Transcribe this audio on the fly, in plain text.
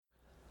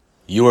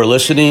You are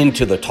listening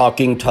to the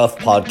Talking Tough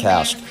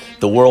podcast,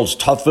 the world's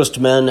toughest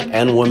men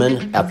and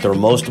women at their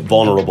most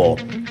vulnerable.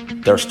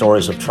 Their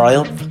stories of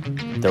triumph,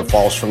 their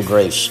falls from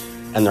grace,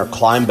 and their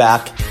climb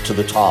back to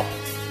the top,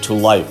 to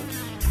life.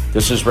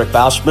 This is Rick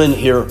Bassman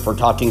here for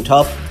Talking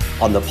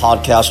Tough on the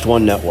Podcast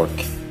One Network.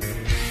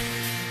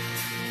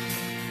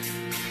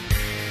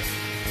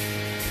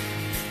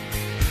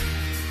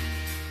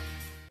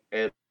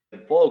 And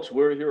folks,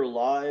 we're here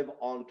live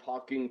on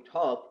Talking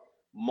Tough,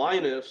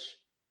 minus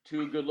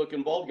two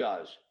good-looking bald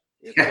guys.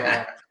 It's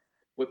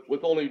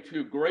with only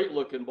two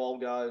great-looking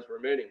bald guys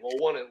remaining. Well,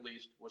 one at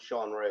least was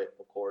Sean Ray,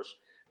 of course.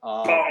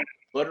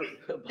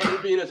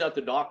 Butterbean is at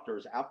the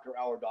doctor's,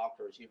 after-hour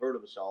doctor's. He hurt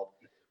himself.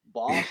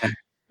 Boss,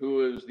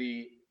 who is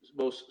the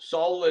most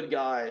solid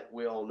guy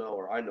we all know,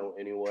 or I know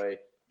anyway,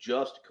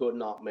 just could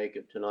not make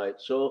it tonight.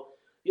 So,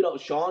 you know,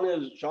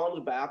 Sean's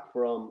back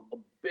from a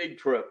big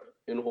trip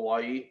in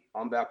Hawaii.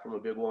 I'm back from a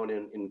big one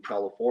in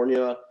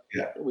California.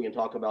 Yeah. We can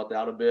talk about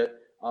that a bit.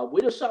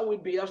 We just thought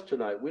we'd BS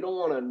tonight. We don't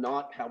want to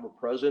not have a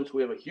presence.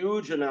 We have a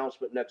huge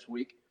announcement next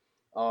week.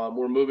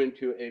 We're moving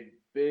to a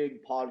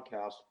big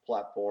podcast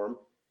platform.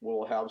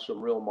 We'll have some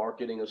real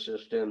marketing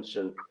assistance,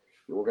 and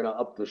we're going to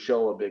up the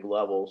show a big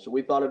level. So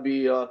we thought it'd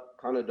be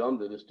kind of dumb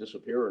to just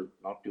disappear and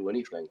not do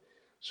anything.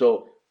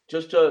 So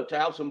just to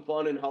have some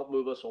fun and help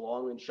move us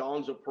along. And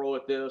Sean's a pro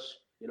at this.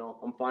 You know,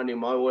 I'm finding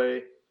my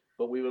way.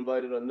 But we've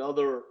invited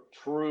another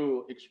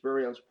true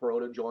experienced pro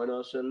to join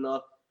us and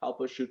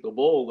help us shoot the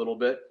bull a little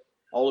bit.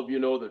 All of you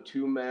know the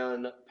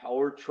two-man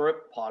Power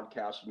Trip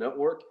podcast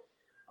network.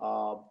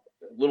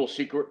 Little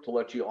secret to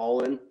let you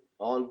all in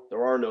on,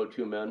 there are no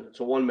two men. It's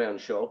a one-man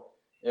show.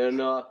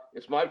 And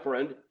it's my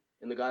friend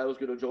and the guy who's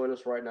going to join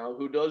us right now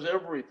who does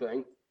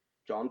everything,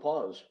 John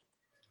Paz.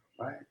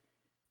 Right.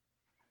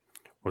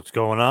 What's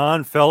going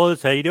on,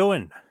 fellas? How you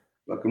doing?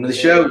 Welcome to the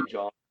show.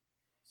 John.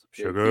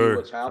 Sugar.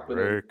 What's happening?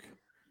 Rick.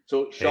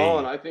 So,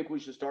 Sean, I think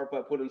we should start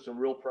by putting some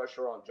real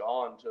pressure on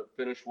John to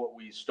finish what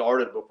we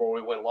started before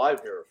we went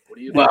live here. What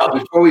do you think? Well,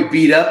 before we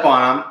beat up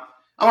on him,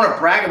 I want to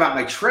brag about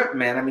my trip,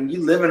 man. I mean,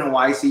 you live in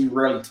Hawaii, so you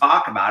rarely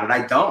talk about it.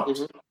 I don't.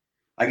 Mm-hmm.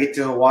 I get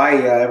to Hawaii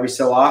every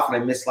so often.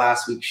 I missed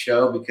last week's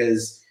show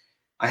because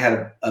I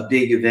had a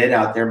big event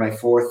out there, my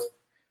fourth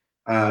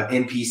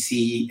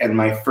NPC and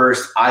my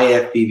first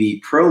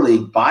IFBB Pro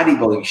League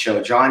bodybuilding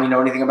show. John, you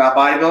know anything about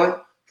bodybuilding?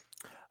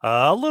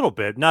 A little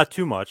bit, not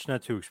too much,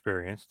 not too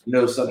experienced. You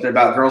know something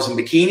about girls in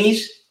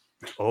bikinis?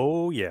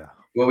 Oh, yeah.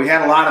 Well, we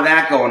had a lot of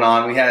that going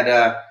on. We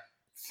had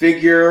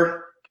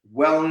figure,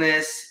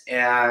 wellness,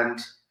 and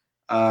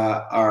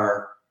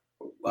our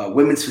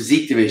women's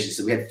physique division.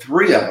 So we had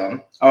three of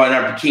them. Oh, and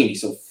our bikini.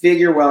 So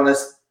figure,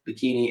 wellness,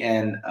 bikini,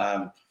 and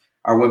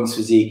our women's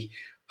physique.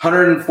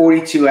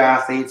 142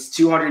 athletes,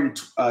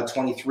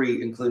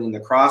 223 including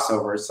the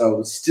crossover. So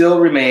it still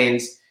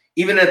remains,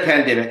 even in a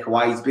pandemic,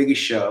 Hawaii's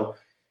biggest show.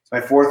 My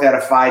fourth out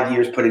of 5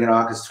 years putting it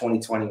on because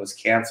 2020 was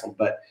canceled.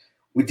 But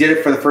we did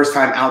it for the first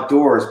time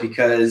outdoors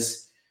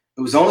because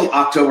it was only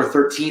October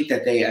 13th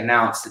that they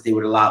announced that they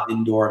would allow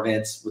indoor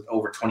events with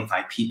over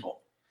 25 people.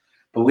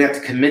 But we have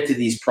to commit to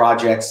these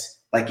projects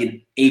like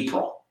in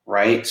April,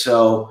 right?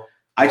 So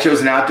I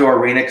chose an outdoor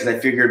arena because I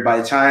figured by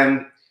the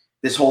time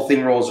this whole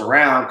thing rolls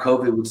around,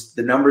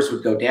 the numbers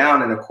would go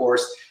down. And of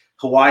course,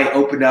 Hawaii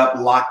opened up,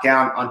 locked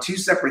down on two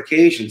separate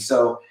occasions.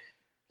 So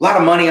a lot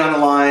of money on the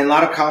line, a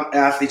lot of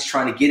athletes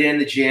trying to get in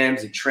the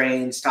gyms and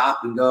train,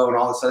 stop and go and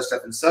all this other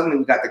stuff. And suddenly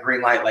we got the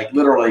green light, like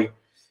literally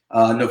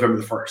November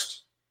the 1st.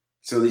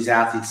 So these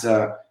athletes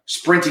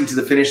sprinting to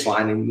the finish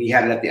line, and we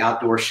had it at the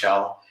outdoor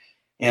shell.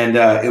 And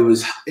it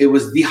was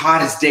the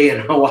hottest day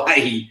in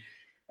Hawaii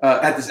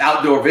at this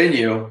outdoor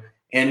venue,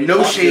 and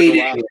no shade.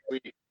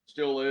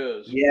 Still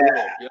is.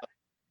 Yeah.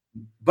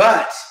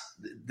 But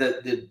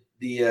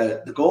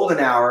the golden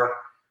hour,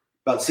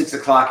 about 6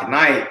 o'clock at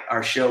night,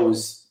 our show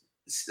was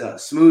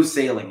smooth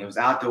sailing. It was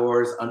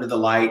outdoors under the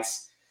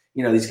lights.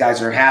 You know, these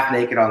guys are half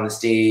naked on the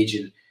stage,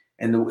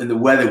 and the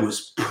weather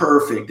was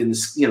perfect, and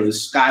the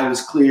sky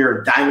was clear,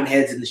 and diamond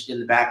heads in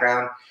the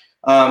background.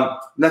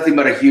 Nothing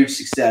but a huge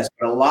success,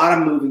 but a lot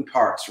of moving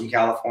parts from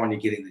California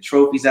getting the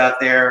trophies out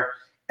there.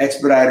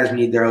 Expediters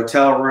need their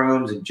hotel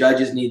rooms, and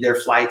judges need their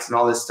flights and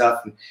all this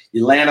stuff. And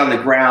you land on the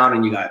ground,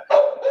 and you got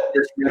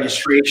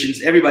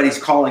registrations.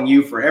 Everybody's calling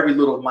you for every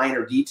little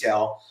minor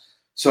detail.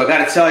 So I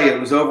got to tell you, it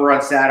was over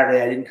on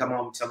Saturday. I didn't come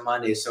home until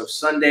Monday. So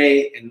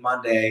Sunday and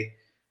Monday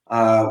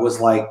was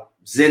like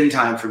Zen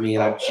time for me,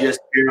 and I'm just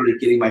barely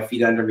getting my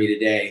feet under me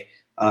today.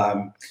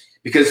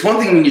 Because it's one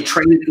thing when you're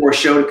training for a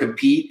show to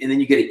compete, and then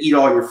you get to eat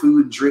all your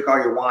food and drink all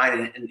your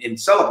wine and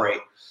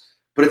celebrate.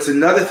 But it's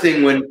another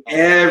thing when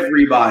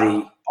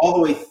everybody, all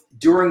the way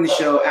during the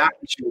show, after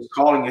the show, is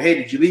calling you, hey,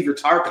 did you leave your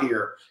tarp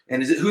here?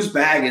 And whose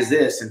bag is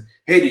this? And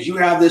hey, did you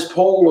have this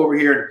pole over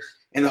here?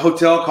 And the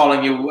hotel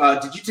calling you,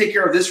 did you take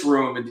care of this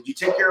room? And did you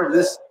take care of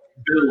this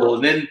bill?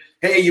 And then,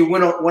 hey, you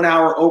went 1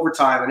 hour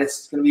overtime, and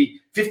it's going to be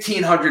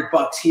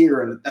 $1,500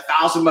 here and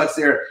 $1,000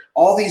 there.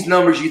 All these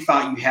numbers you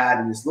thought you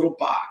had in this little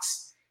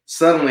box,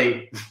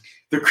 suddenly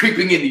they're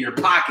creeping into your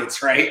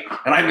pockets, right?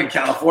 And I'm in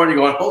California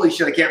going, holy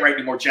shit, I can't write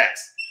any more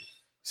checks.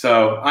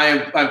 So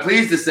I'm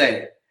pleased to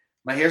say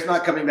my hair's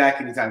not coming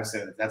back anytime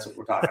soon. That's what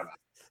we're talking about.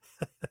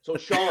 So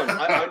Sean,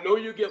 I know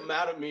you get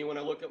mad at me when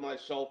I look at my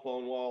cell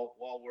phone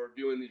while we're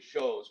doing these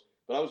shows,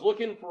 but I was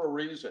looking for a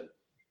reason,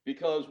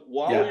 because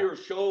while your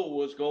show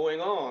was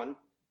going on,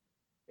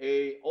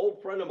 a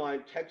old friend of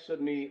mine texted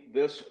me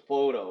this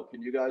photo.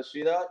 Can you guys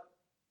see that?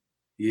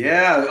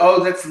 Yeah.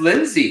 Oh, that's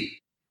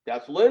Lindsay.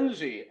 That's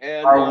Lindsay,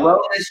 and our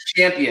wellness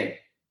champion.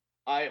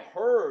 I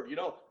heard,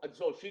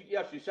 so she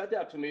said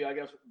that to me, I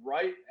guess,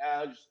 right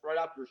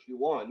after she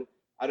won.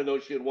 I didn't know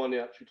she had won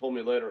yet. She told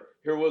me later.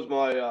 Here was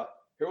my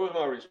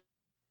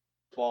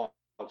response.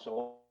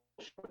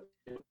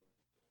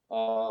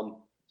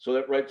 So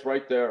that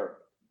right there.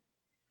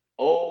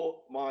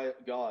 Oh my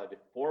God!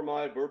 For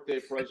my birthday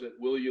present,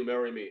 will you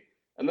marry me?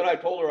 And then I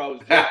told her I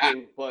was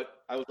joking,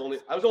 but I was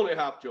only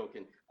half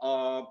joking.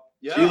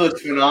 Yeah. She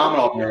looks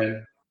phenomenal,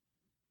 man.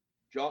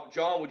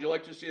 John, would you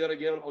like to see that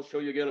again? I'll show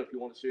you again if you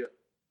want to see it.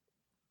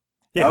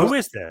 Yeah, who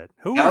is that?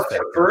 That was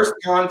her first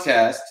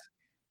contest,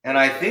 and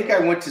I think I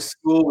went to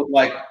school with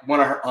like one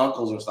of her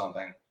uncles or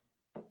something.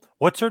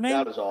 What's her name?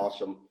 That is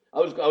awesome. I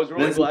was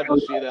really glad to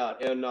see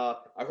that, and I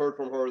heard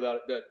from her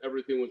that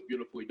everything was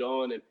beautifully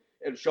done.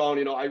 And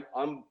Sean,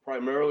 I'm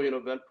primarily an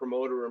event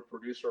promoter and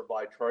producer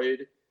by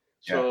trade,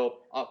 so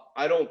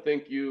I don't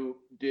think you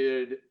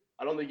did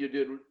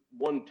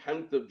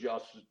 1/10 of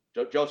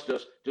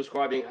justice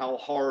describing how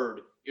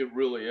hard it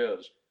really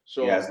is.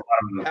 So hats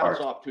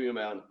off to you,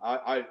 man.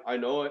 I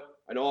know it.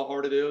 I know how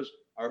hard it is.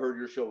 I heard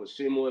your show was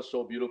seamless,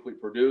 so beautifully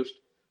produced.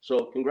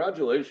 So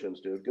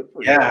congratulations, dude. Good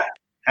for you. Yeah,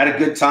 had a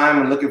good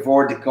time and looking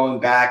forward to going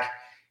back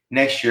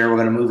next year. We're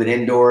going to move it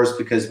indoors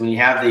because when you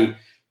have the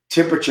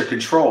temperature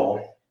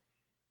control,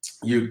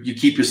 you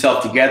keep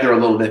yourself together a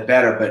little bit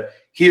better. But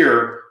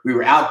here we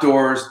were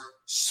outdoors,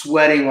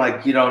 sweating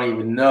like you don't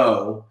even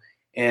know.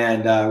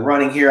 And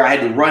running here, I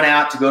had to run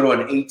out to go to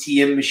an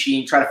ATM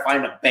machine, try to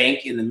find a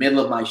bank in the middle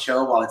of my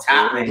show while it's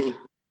happening,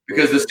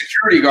 because the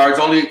security guards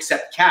only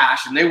accept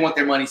cash and they want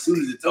their money as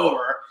soon as it's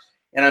over.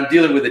 And I'm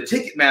dealing with a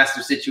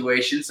Ticketmaster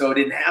situation, so I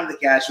didn't have the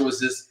cash. It was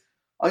this,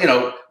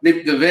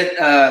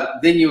 the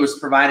venue was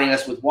providing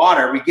us with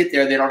water. We get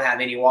there, they don't have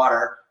any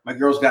water. My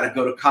girl's got to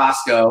go to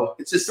Costco.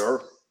 It's just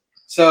so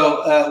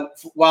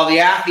while the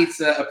athletes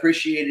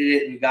appreciated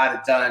it and got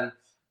it done,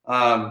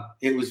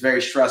 it was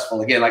very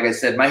stressful. Again, like I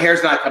said, my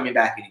hair's not coming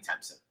back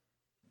anytime soon.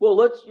 Well,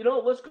 let's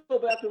go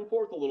back and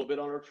forth a little bit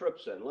on our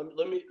trips then.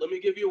 Let me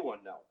give you one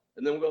now,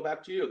 and then we'll go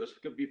back to you. This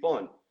could be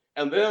fun.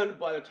 And then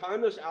by the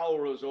time this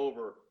hour is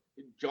over,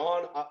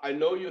 John, I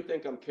know you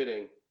think I'm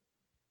kidding,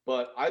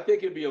 but I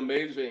think it'd be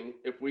amazing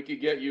if we could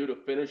get you to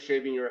finish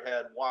shaving your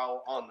head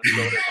while on the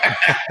show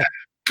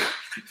tonight.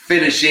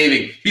 Finish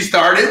shaving. He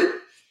started?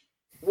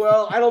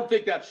 Well, I don't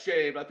think that's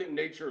shaved. I think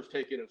nature is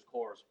taking its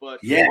course. But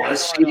yeah,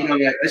 let's shave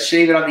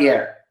it on the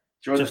air.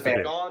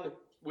 John,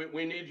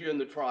 we need you in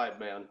the tribe,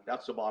 man.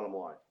 That's the bottom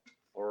line.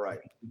 All right.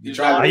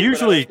 I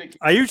usually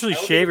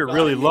shave it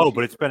really low,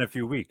 but it's been a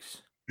few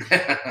weeks.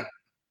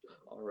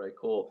 All right,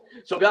 cool.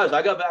 So, guys,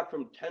 I got back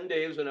from 10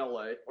 days in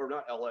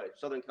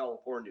Southern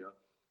California.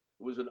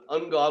 It was an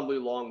ungodly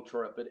long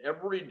trip, and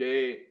every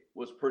day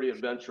was pretty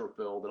adventure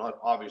filled. And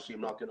obviously,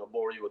 I'm not going to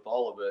bore you with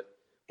all of it.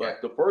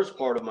 But the first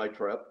part of my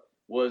trip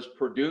was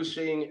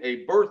producing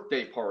a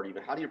birthday party.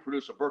 Now, how do you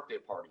produce a birthday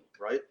party,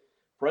 right?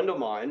 A friend of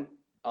mine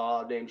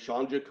named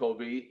Sean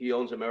Jacoby, he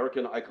owns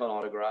American Icon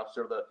Autographs.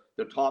 They're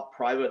the top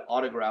private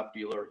autograph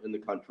dealer in the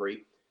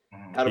country.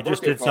 He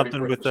just did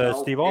something with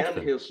Steve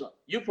Austin.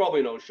 You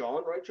probably know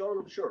Sean, right, Sean?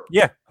 I'm sure.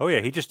 Yeah. Oh,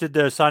 yeah. He just did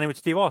the signing with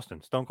Steve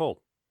Austin, Stone Cold.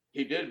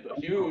 He did a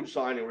huge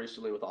signing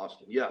recently with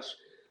Austin. Yes.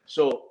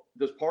 So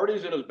this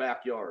party's in his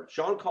backyard.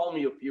 Sean called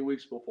me a few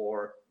weeks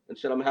before and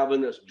said, I'm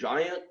having this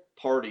giant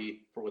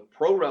party with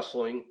pro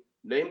wrestling,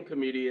 named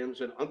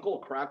comedians, and Uncle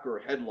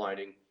Cracker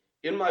headlining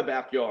in my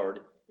backyard.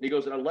 And he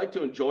goes, and I'd like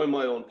to enjoy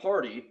my own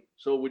party.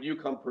 So would you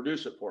come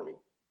produce it for me?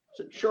 I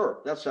said,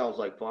 sure, that sounds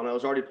like fun. I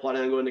was already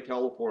planning on going to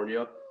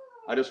California.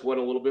 I just went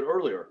a little bit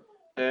earlier.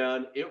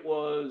 And it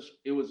was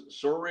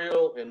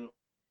surreal and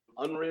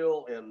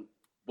unreal and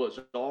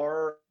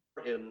bizarre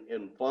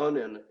and fun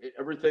and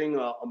everything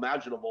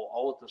imaginable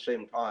all at the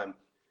same time.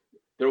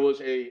 There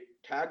was a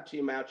tag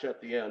team match at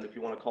the end, if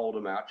you want to call it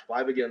a match,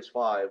 5 against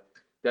 5,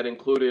 that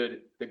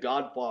included The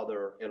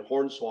Godfather and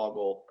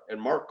Hornswoggle and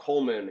Mark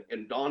Coleman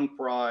and Don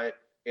Fry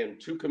and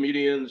 2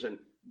 comedians and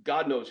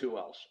God knows who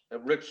else,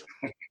 and Rich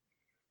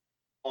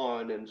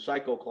on and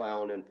Psycho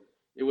Clown, and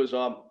it was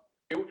not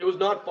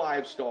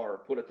 5-star,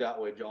 put it that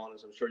way, John,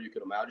 as I'm sure you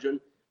can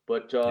imagine,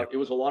 but It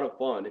was a lot of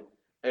fun,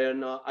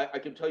 and I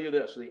can tell you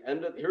this: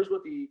 here's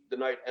what the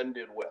night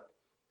ended with.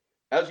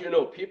 As you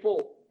know,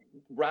 people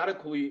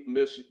radically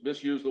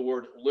misuse the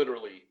word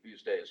literally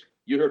these days.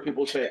 You hear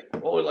people say,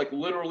 "Oh, it like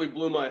literally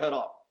blew my head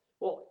off."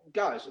 Well,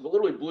 guys, if it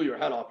literally blew your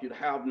head off, you'd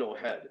have no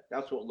head.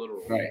 That's what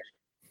literally is.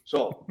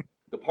 So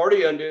the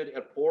party ended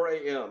at 4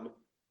 a.m.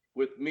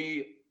 with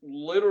me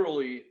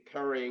literally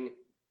carrying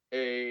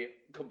a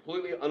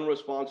completely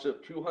unresponsive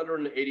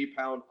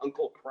 280-pound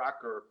Uncle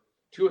Cracker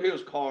to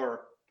his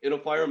car in a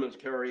fireman's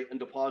carry and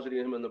depositing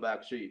him in the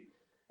back seat.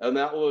 And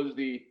that was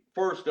the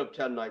first of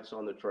 10 nights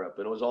on the trip.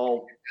 And it was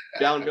all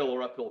downhill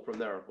or uphill from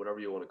there, whatever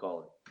you want to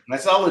call it. I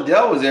saw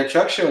Liddell was there.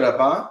 Chuck showed up,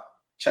 huh?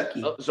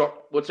 Chucky.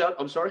 What's that?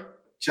 I'm sorry?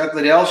 Chuck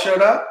Liddell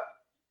showed up?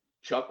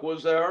 Chuck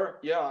was there.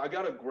 Yeah, I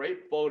got a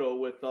great photo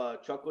with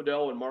Chuck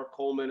Liddell and Mark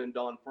Coleman and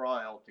Don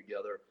Fry all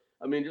together.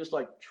 I mean, just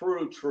like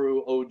true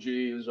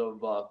OGs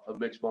of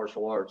mixed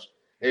martial arts.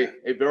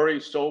 A very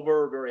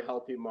sober, very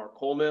healthy Mark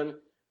Coleman.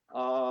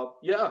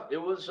 Yeah,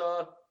 it was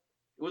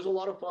a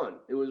lot of fun.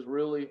 It was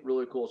really,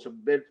 really cool. So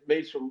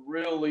made some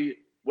really,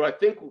 what I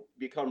think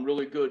become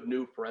really good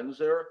new friends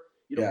there.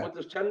 You know, what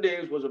this 10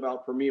 days was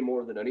about for me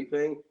more than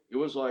anything, it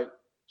was like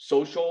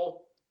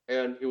social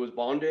and it was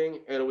bonding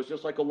and it was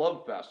just like a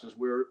love fest, as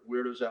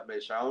weird as that may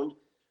sound,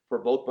 for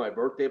both my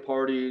birthday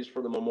parties,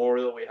 for the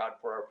memorial we had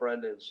for our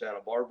friend in Santa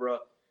Barbara.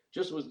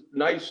 Just was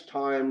nice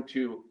time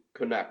to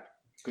connect.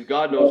 Because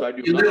God knows I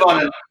do.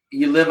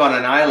 You live on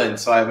an island,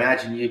 so I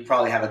imagine you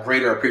probably have a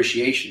greater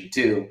appreciation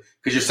too,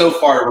 because you're so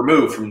far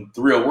removed from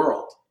the real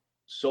world.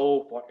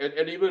 So far,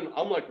 and even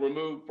I'm like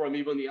removed from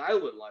even the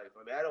island life.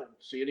 I mean, I don't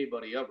see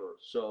anybody ever.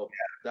 So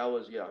that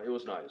was, it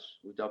was nice.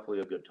 It was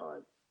definitely a good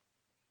time.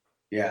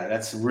 Yeah,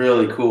 that's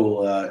really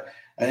cool.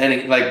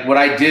 And like what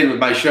I did with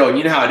my show, and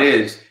you know how it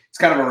is, it's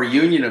kind of a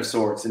reunion of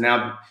sorts. And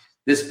now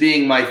this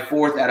being my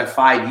 4th out of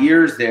 5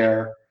 years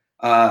there,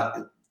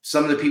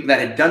 some of the people that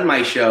had done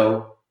my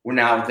show were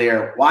now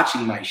there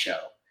watching my show.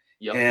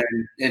 Yep.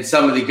 And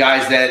some of the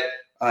guys that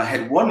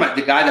had won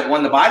the guy that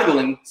won the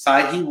bodybuilding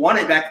side, he won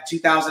it back in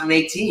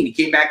 2018. He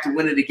came back to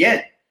win it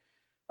again.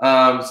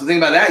 So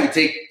think about that. You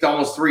take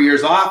almost 3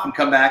 years off and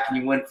come back and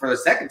you win it for the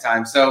second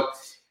time. So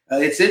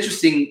it's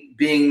interesting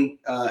being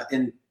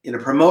in a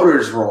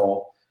promoter's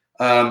role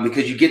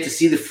because you get to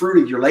see the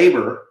fruit of your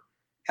labor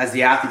as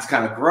the athletes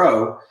kind of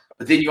grow.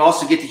 But then you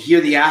also get to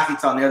hear the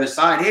athletes on the other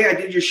side. Hey, I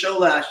did your show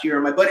last year.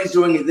 My buddy's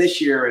doing it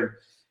this year. And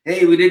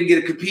hey, we didn't get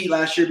to compete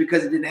last year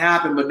because it didn't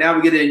happen, but now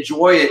we get to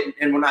enjoy it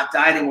and we're not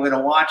dieting. We're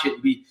going to watch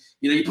it.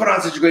 You put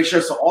on such a great show.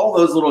 So all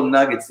those little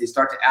nuggets, they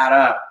start to add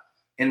up.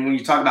 And when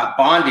you talk about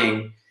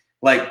bonding,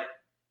 like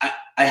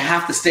I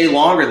have to stay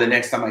longer the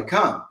next time I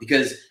come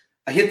because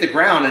I hit the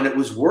ground and it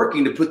was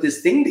working to put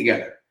this thing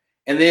together.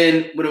 And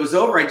then when it was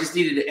over, I just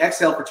needed to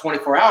exhale for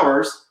 24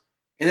 hours.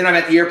 And then I'm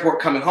at the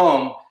airport coming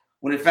home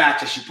when in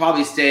fact I should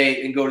probably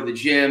stay and go to the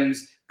gyms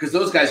because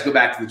those guys go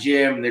back to the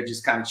gym and they're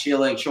just kind of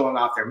chilling, showing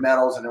off their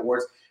medals and their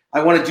awards.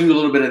 I want to do a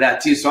little bit of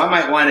that too. So I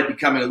might wind up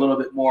becoming a little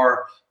bit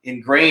more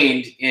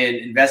ingrained in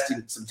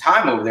investing some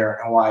time over there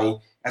in Hawaii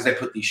as I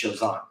put these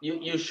shows on.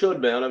 You should,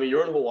 man. I mean,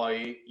 you're in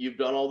Hawaii. You've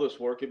done all this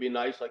work. It'd be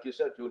nice, like you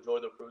said, to enjoy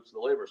the fruits of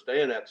the labor.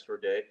 Stay an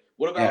extra day.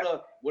 What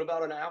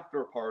about an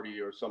after party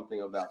or something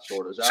of that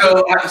sort? Is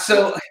that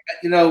so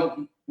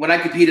when I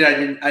competed,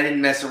 I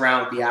didn't mess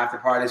around with the after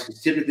parties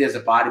because typically as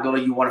a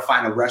bodybuilder, you want to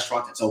find a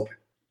restaurant that's open.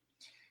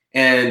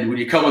 And when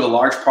you come with a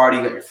large party,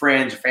 you got your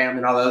friends, your family,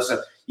 and all those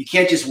stuff. You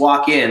can't just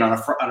walk in on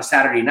a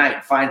Saturday night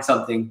and find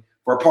something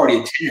for a party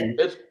at 10.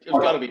 It's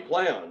got to be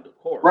planned, of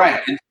course.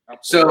 Right.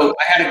 So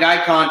I had a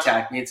guy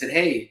contact me and said,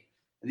 hey,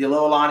 the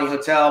Loalani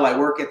Hotel, I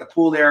work at the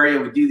pool area.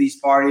 We do these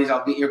parties.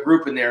 I'll get your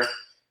group in there.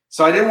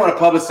 So I didn't want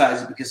to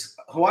publicize it because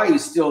Hawaii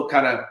was still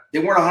they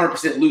weren't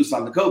 100% loose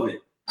on the COVID.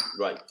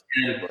 Right.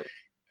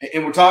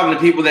 And we're talking to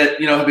people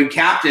that, have been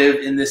captive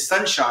in this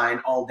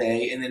sunshine all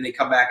day and then they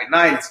come back at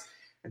night.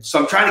 So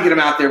I'm trying to get them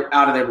out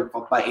of there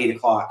by 8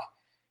 o'clock.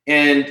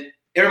 And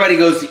everybody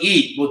goes to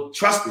eat. Well,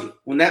 trust me,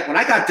 when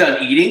I got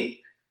done eating,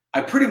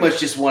 I pretty much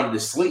just wanted to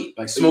sleep,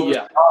 like smoke a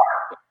cigar,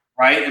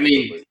 right? I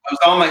mean,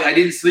 I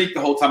didn't sleep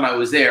the whole time I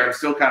was there. I'm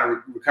still kind of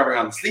recovering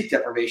on the sleep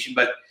deprivation.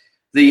 But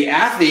the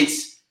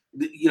athletes,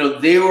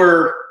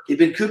 they'd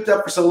been cooped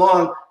up for so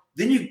long.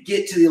 Then you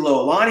get to the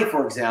Loalani,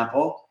 for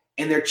example,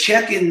 and they're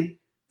checking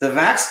the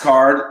Vax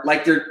card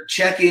like they're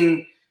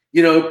checking,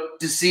 to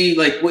see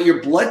like what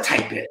your blood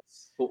type is.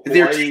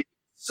 They're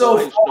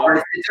so far,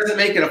 it doesn't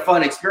make it a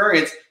fun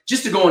experience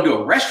just to go into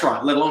a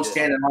restaurant, let alone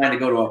stand in line to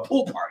go to a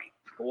pool party.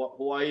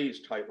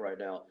 Hawaii's tight right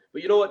now.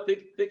 But you know what?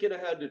 Thinking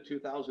ahead to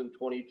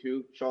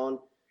 2022, Sean,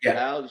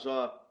 as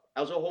a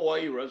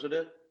Hawaii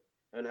resident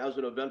and as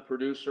an event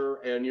producer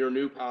and your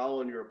new pal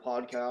and your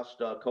podcast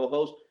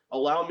co-host,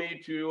 allow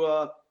me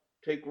to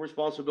take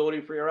responsibility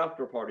for your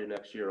after party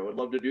next year. I would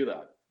love to do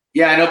that.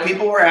 Yeah, I know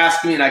people were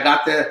asking me, and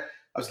I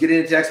was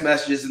getting the text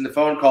messages and the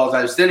phone calls.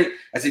 I said,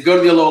 go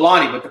to the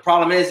Loalani. But the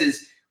problem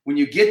is when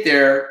you get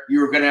there,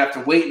 you're going to have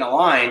to wait in a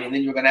line, and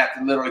then you're going to have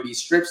to literally be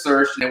strip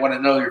searched, and they want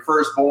to know your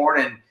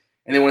firstborn, and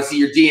they want to see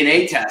your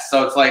DNA test.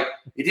 So it's like,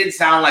 it didn't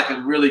sound like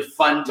a really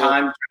fun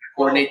time to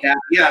coordinate that.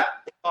 Yeah.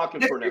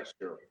 Talking for next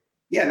year.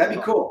 Yeah, that'd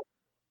be cool.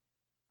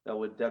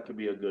 That could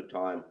be a good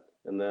time.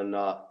 And then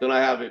I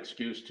have an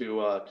excuse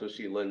to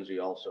see Lindsay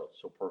also.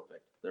 So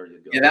perfect. There you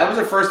go. Yeah, that was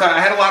the first time. I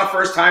had a lot of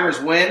first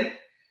timers win,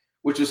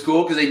 which was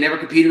cool because they never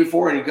competed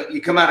before, and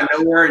you come out of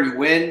nowhere and you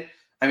win.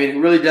 I mean, it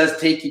really does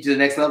take you to the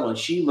next level. And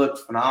she looked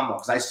phenomenal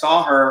because I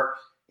saw her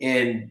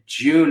in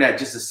June at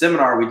just a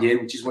seminar we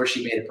did, which is where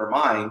she made up her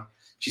mind.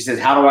 She says,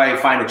 how do I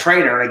find a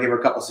trainer? And I gave her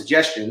a couple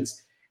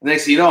suggestions. And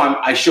next thing you know,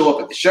 I show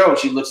up at the show and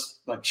she looks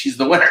like she's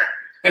the winner.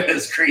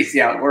 It's crazy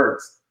how it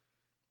works.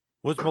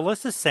 Was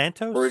Melissa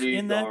Santos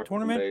in that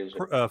tournament?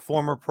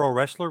 Former pro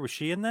wrestler, was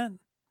she in that?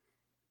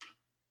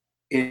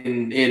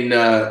 In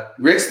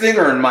Rick's thing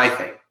or in my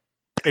thing?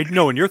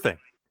 No, in your thing.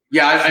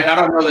 Yeah, I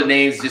don't know the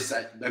names. Just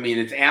I mean,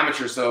 it's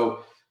amateur,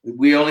 so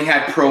we only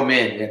had pro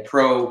men. We had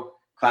pro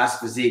class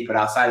physique, but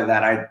outside of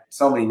that, I had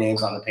so many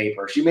names on the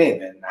paper. She may have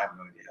been. I have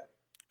no idea.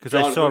 Because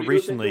I saw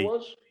recently.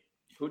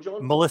 Who,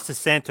 John? Melissa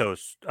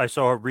Santos. I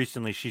saw her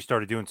recently. She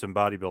started doing some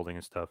bodybuilding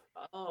and stuff.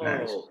 Oh,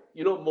 nice.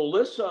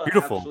 Melissa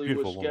beautiful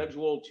was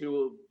scheduled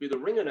to be the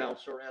ring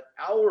announcer at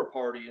our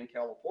party in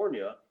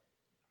California,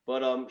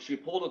 but she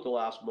pulled at the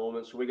last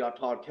moment, so we got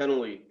Todd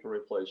Kennelly to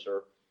replace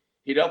her.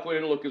 He definitely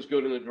didn't look as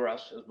good in the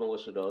dress as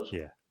Melissa does.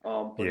 Yeah.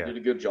 But he did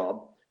a good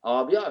job.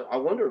 I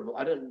wondered.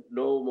 I didn't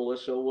know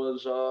Melissa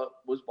was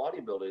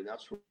bodybuilding.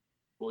 That's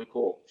really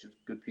cool. She's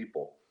good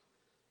people.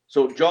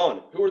 So,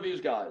 John, who are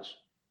these guys?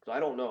 Because I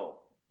don't know.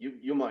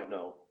 You might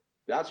know.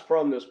 That's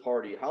from this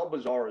party. How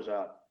bizarre is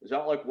that? Is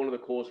that like one of the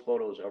coolest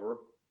photos ever?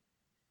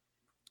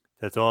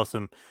 That's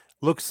awesome.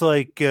 Looks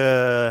like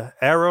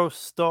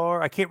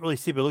Aerostar. I can't really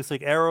see, but it looks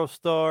like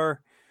Aerostar.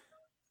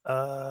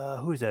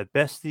 Who is that?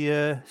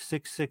 Bestia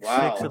 666.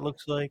 Wow. It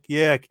looks like.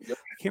 Yeah, I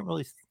can't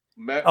really.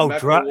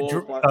 Drago,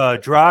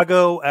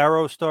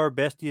 Aerostar,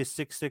 Bestia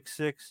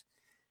 666,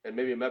 and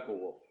maybe Mecha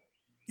Wolf.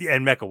 Yeah,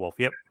 and Mecha Wolf.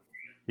 Yep.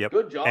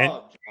 Good job,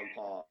 John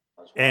Paul.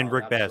 Wow, and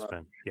Rick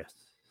Bassman. Yes.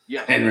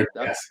 Yeah, and Rick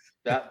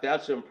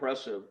that's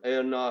impressive.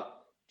 And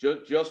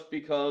just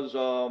because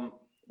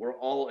we're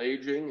all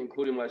aging,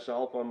 including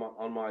myself,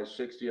 on my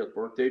 60th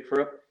birthday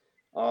trip,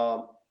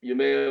 you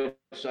may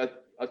have.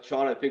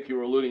 Sean, I think you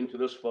were alluding to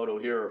this photo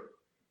here.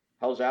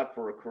 How's that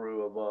for a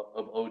crew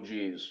of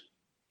OGs?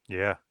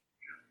 Yeah.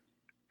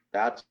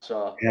 That's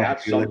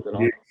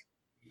something.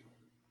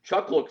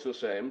 Chuck looks the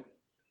same,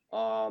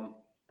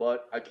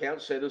 but I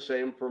can't say the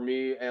same for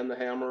me and the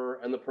Hammer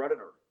and the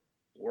Predator.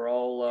 We're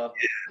all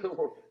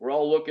we're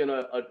all looking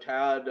a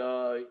tad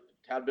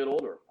bit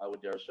older, I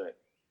would dare say.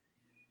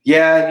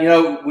 Yeah,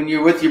 when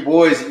you're with your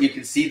boys, you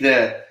can see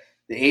the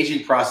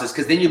aging process,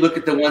 because then you look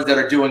at the ones that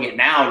are doing it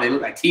now and they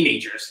look like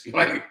teenagers.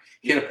 I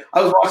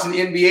was watching the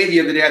NBA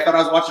the other day. I thought I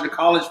was watching a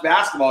college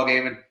basketball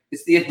game, and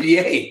it's the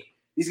NBA.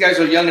 These guys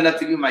are young enough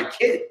to be my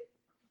kid.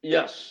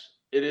 Yes,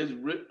 it is.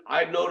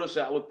 I noticed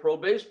that with pro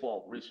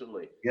baseball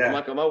recently. Yeah. I'm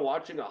like, am I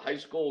watching a high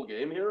school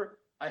game here?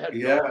 I had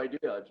no idea.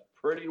 It's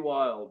pretty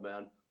wild,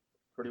 man.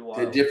 Pretty wild.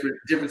 It's a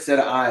different set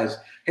of eyes.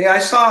 Hey, I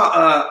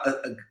saw.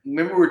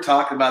 Remember we were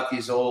talking about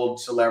these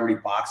old celebrity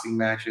boxing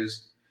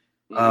matches.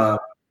 Mm-hmm.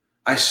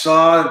 I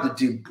saw the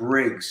dude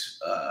Briggs.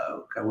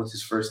 What's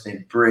his first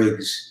name?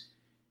 Briggs.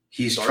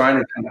 He's trying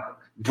to come out.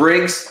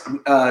 Briggs.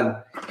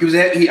 I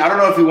don't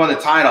know if he won the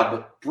title,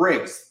 but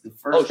Briggs. The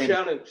first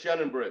name.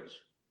 Shannon Briggs.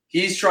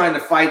 He's trying to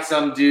fight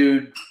some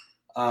dude.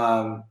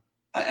 I'm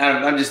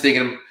just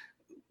thinking.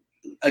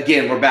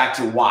 Again, we're back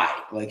to why.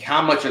 Like,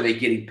 how much are they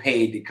getting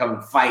paid to come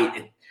and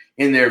fight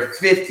in their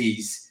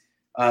 50s?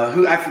 I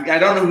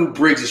don't know who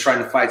Briggs is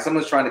trying to fight.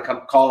 Someone's trying to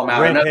call him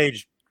out.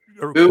 Rampage.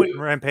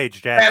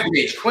 Rampage Jackson.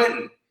 Rampage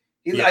Quentin.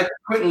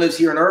 Quentin lives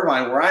here in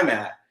Irvine, where I'm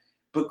at.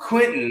 But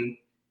Quentin,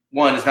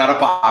 one, is not a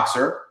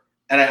boxer,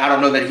 and I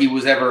don't know that he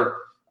was ever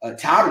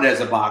touted as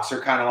a boxer.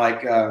 Kind of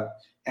like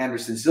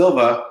Anderson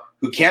Silva,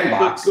 who can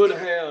box. Good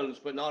hands,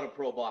 but not a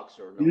pro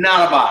boxer. No.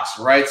 Not a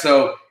boxer, right?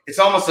 So it's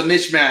almost a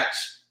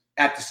mismatch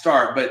at the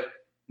start. But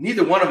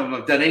neither one of them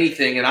have done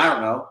anything in, I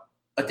don't know,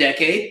 a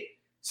decade.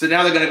 So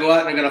now they're going to go out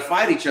and they're going to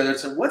fight each other.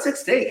 So what's at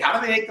stake? How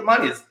do they make the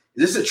money? Is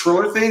this a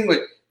Triller thing?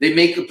 They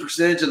make a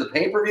percentage of the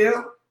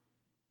pay-per-view?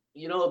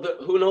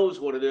 Who knows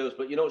what it is.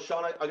 But,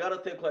 Sean, I got to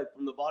think, like,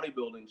 from the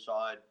bodybuilding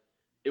side,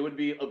 it would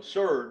be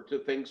absurd to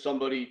think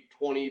somebody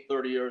 20,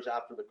 30 years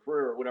after the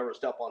career or whatever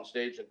step on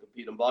stage and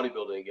compete in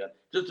bodybuilding again.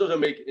 Just doesn't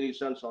make any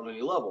sense on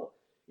any level.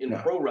 In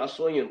pro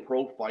wrestling and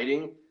pro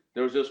fighting,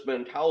 there's this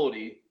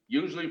mentality,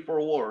 usually for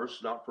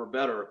worse, not for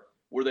better,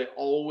 where they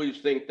always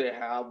think they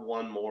have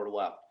one more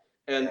left.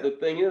 And the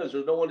thing is,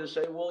 there's no one to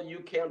say, well, you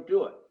can't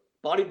do it.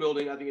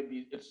 Bodybuilding, I think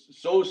it's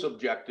so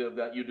subjective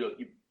that you do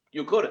it.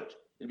 You couldn't.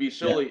 It'd be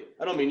silly. Yeah.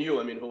 I don't mean you,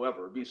 I mean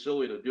whoever. It'd be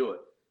silly to do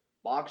it.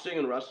 Boxing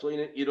and wrestling,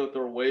 if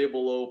they're way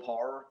below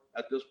par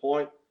at this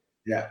point,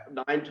 9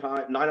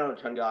 out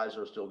of 10 guys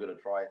are still going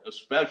to try it,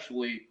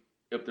 especially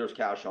if there's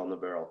cash on the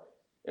barrel.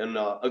 And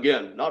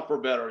again, not for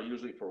better,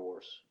 usually for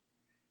worse.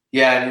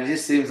 Yeah, and it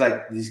just seems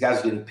like these guys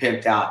are getting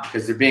pimped out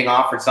because they're being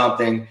offered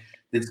something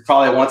that's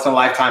probably a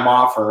once-in-a-lifetime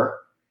offer.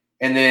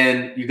 And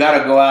then you got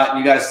to go out and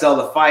you got to sell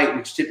the fight,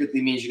 which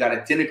typically means you got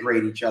to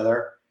denigrate each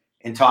other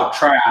and talk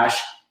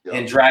trash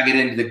and drag it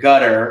into the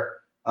gutter.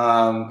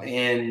 Rampage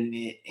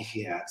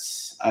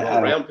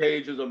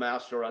is a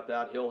master at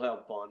that. He'll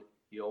have fun.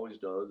 He always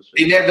does.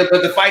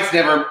 But the fights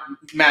never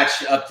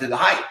match up to the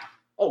hype.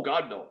 Oh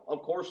God, no,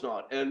 of course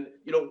not. And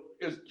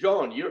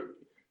John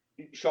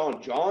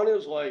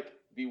is like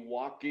the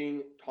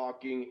walking,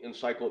 talking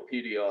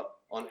encyclopedia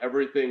on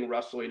everything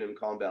wrestling and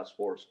combat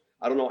sports.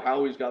 I don't know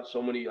how he's got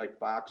so many like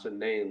facts and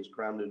names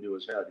crammed into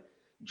his head.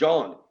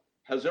 John,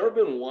 has there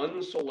been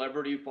one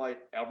celebrity fight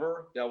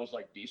ever that was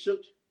like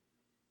decent?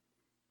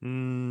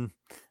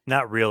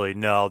 Not really.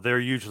 No, they're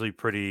usually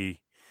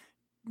pretty,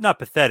 not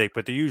pathetic,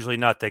 but they're usually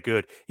not that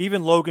good.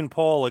 Even Logan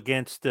Paul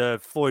against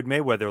Floyd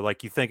Mayweather,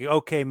 like you think,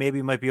 okay, maybe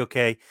it might be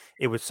okay.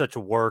 It was such a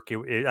work. I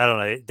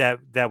don't know.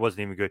 That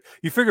wasn't even good.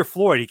 You figure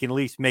Floyd, he can at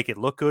least make it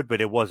look good, but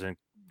it wasn't.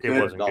 It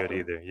wasn't good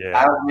either. Yeah,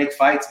 I would make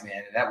fights,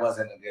 man, and that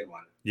wasn't a good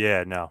one.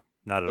 Yeah, no,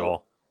 not at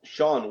all.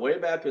 Sean, way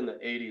back in the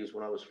 80s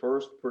when I was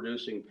first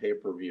producing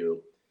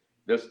pay-per-view,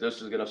 this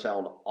is going to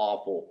sound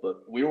awful,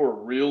 but we were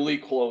really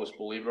close,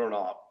 believe it or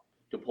not,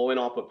 to pulling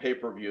off a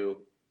pay-per-view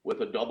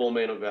with a double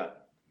main event.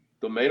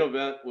 The main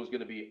event was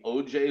going to be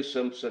O.J.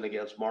 Simpson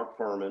against Mark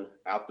Furman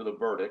after the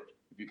verdict,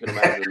 if you can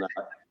imagine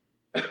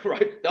that.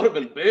 Right? That would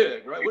have been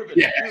big, right? Would have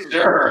been huge.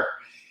 Sure.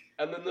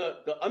 And then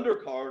the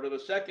undercard of the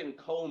second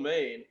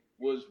co-main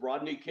was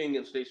Rodney King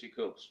and Stacey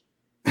Coombs.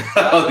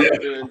 That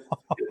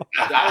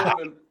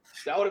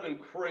would have been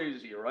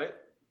crazy, right?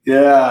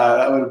 Yeah,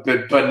 that would have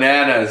been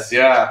bananas.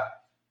 Yeah.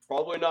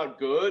 Probably not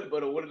good,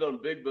 but it would have done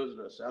big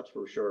business. That's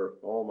for sure.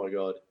 Oh my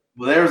God.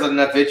 Well, there was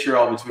enough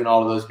vitriol between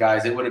all of those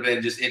guys. It would have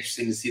been just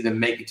interesting to see them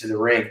make it to the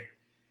ring.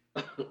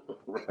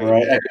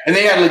 Right. And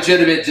they had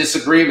legitimate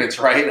disagreements,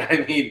 right?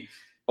 I mean,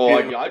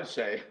 I'd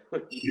say.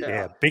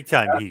 Yeah, big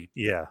time heat.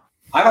 Yeah.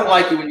 I don't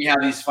like it when you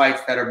have these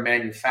fights that are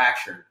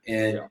manufactured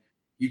and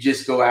you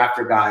just go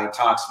after a guy and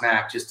talk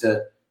smack just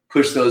to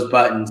push those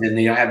buttons and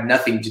they have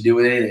nothing to do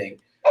with anything.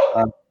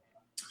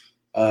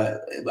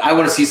 I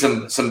want to see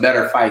some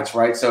better fights,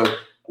 right? So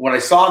when I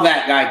saw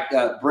that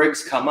guy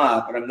Briggs come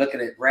up and I'm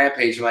looking at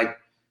Rampage, I'm like,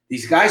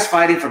 these guys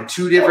fighting from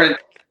two different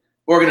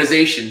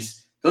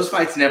organizations, those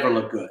fights never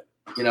look good.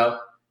 You know,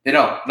 they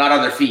don't, not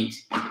on their feet.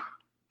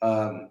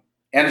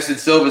 Anderson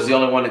Silva is the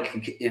only one that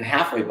can in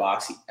halfway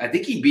box. I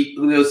think he beat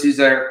Julio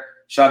Cesar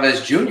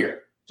Chavez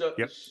Jr. So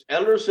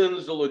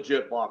Anderson's a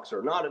legit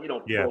boxer, not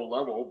pro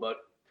level, but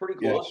pretty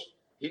close.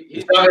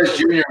 Chavez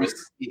Jr.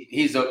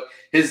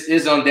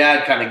 his own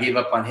dad kind of gave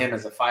up on him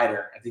as a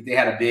fighter. I think they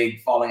had a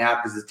big falling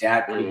out because his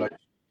dad pretty much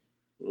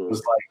was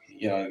like,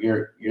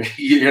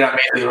 you're not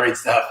making the right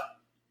stuff.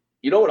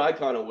 You know what I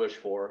kind of wish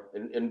for,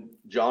 and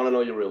John, I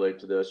know you relate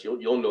to this.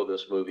 You'll know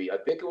this movie. I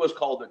think it was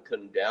called The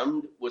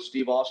Condemned with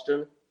Steve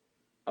Austin,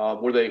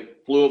 where they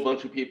flew a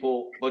bunch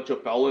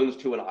of felons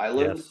to an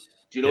island. Yes.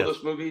 Do you know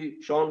this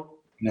movie, Sean?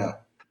 No.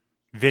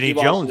 Vinny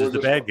Jones is the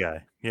bad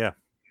guy. Yeah.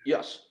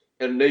 Yes.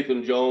 And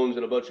Nathan Jones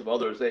and a bunch of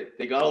others.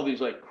 They got all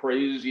these like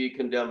crazy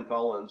condemned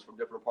felons from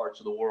different parts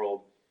of the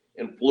world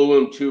and flew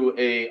them to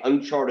a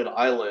uncharted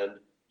island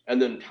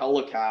and then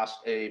telecast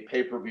a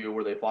pay-per-view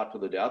where they fought to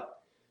the death.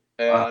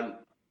 And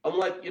I'm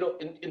like,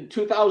 in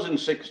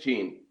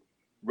 2016,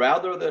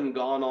 rather than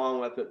gone on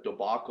with the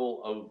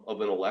debacle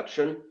of an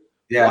election,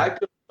 why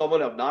could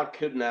someone have not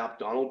kidnapped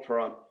Donald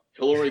Trump,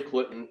 Hillary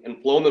Clinton,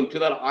 and flown them to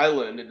that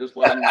island and just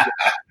let them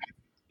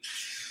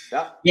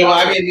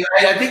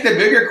I think the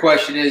bigger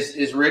question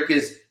is Rick,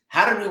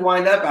 how did we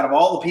wind up out of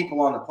all the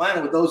people on the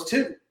planet with those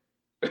two?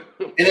 And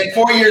then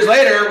 4 years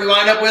later, we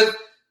wind up with,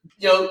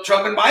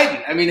 Trump and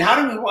Biden. I mean,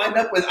 how did we wind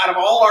up with, out of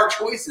all our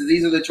choices,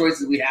 these are the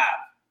choices we have?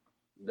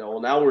 No,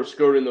 now we're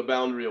skirting the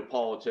boundary of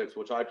politics,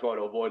 which I try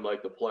to avoid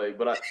like the plague.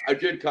 But I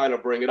did kind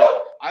of bring it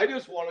up. I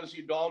just want to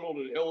see Donald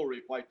and Hillary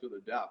fight to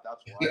the death.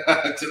 That's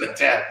why. To the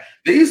death.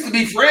 They used to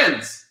be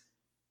friends.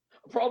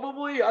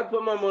 Probably. I'd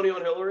put my money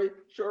on Hillary.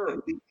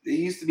 Sure. They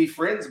used to be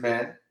friends,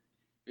 man.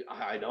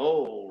 I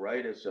know,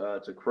 right? It's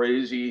a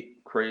crazy,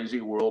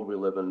 crazy world we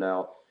live in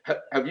now.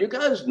 Have you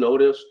guys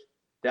noticed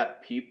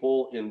that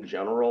people in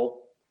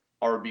general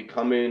are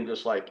becoming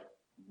just like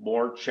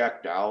more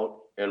checked out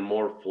and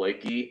more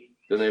flaky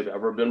than they've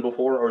ever been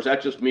before? Or is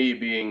that just me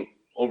being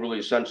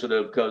overly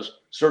sensitive because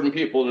certain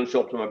people didn't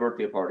show up to my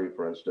birthday party,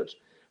 for instance?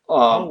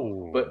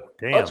 But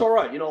damn. That's all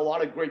right. A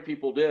lot of great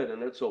people did,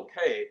 and it's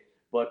okay.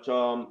 But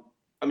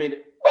I mean,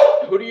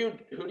 who do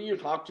you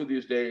talk to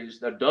these days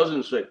that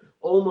doesn't say,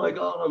 "Oh my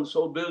God, I'm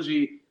so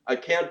busy, I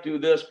can't do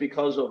this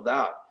because of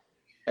that"?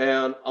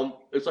 And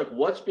it's like,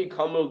 what's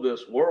become of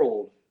this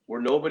world where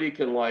nobody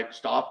can like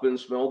stop and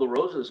smell the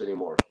roses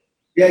anymore?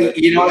 Yeah, I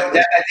think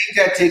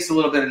that takes a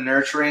little bit of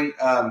nurturing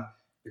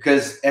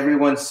because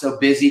everyone's so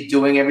busy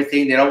doing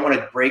everything. They don't want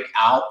to break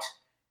out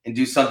and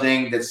do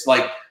something that's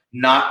like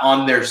not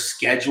on their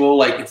schedule.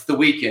 Like it's the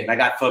weekend, I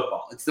got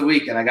football. It's the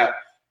weekend, I got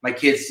my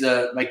kids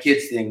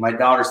thing, my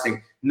daughter's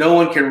thing. No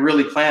one can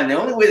really plan. The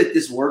only way that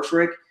this works,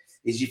 Rick,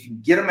 is you can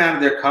get them out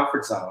of their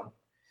comfort zone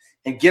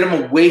and get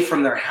them away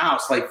from their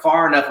house, like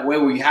far enough away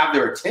where you have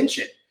their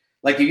attention.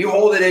 Like if you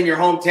hold it in your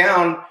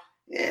hometown,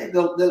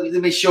 they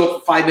may show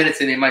up for 5 minutes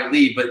and they might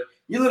leave, but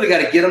you literally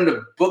got to get them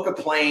to book a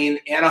plane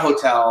and a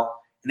hotel,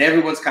 and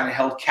everyone's kind of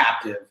held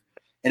captive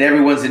and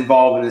everyone's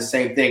involved in the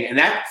same thing. And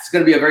that's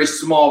going to be a very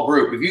small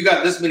group. If you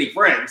got this many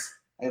friends,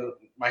 and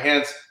my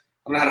hands,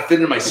 I don't know how to fit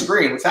into my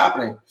screen. What's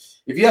happening?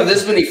 If you have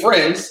this many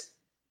friends,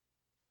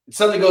 It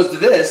suddenly goes to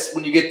this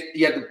when you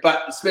have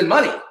to spend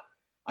money.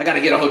 I got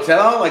to get a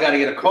hotel. I got to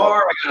get a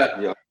car. I got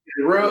to get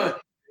a room.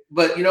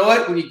 But you know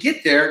what? When you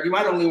get there, you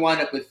might only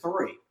wind up with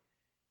 3.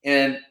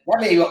 And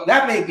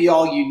that may be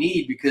all you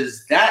need,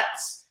 because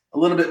that's a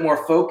little bit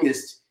more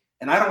focused.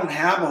 And I don't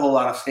have a whole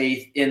lot of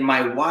faith in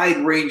my wide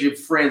range of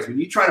friends. When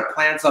you try to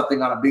plan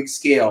something on a big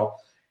scale,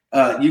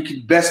 you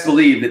can best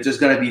believe that there's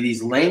going to be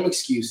these lame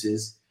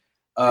excuses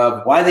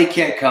of why they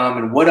can't come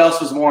and what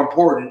else was more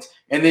important.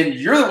 And then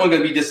you're the one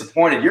going to be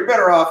disappointed. You're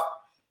better off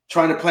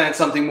trying to plan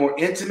something more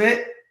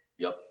intimate.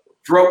 Yep.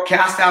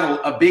 Cast out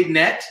a big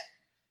net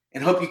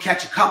and hope you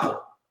catch a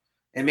couple,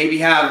 and maybe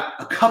have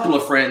a couple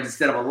of friends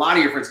instead of a lot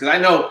of your friends. Because I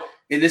know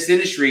in this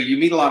industry, you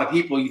meet a lot of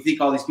people, you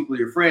think all these people are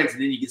your friends,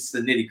 and then you get to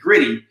the nitty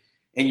gritty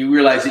and you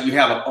realize that you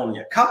have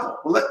only a couple.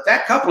 Well,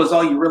 that couple is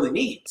all you really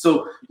need.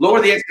 So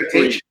lower the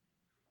expectation.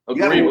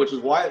 Agree, which is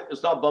why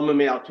it's not bumming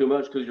me out too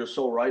much, because you're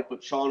so right.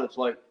 But Sean, it's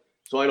like,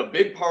 so I had a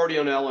big party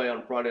in LA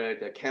on Friday night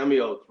that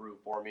Cameo threw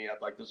for me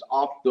at like this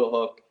off the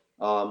hook,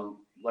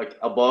 like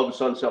above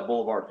Sunset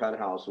Boulevard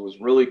penthouse. It was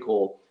really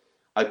cool.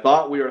 I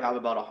thought we would have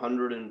about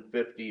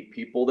 150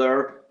 people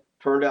there.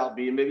 Turned out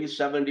being maybe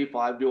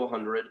 75 to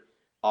 100.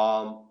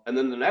 And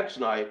then the next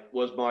night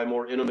was my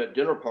more intimate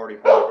dinner party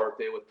for my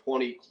birthday with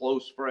 20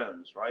 close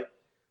friends, right?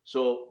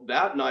 So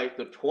that night,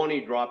 the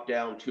 20 dropped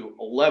down to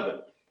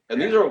 11.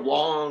 And these are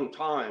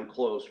long-time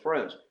close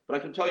friends. But I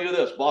can tell you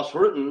this, Boss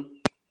Rutten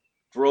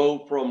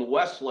drove from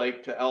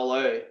Westlake to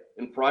LA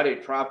in Friday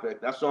traffic.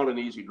 That's not an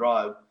easy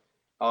drive.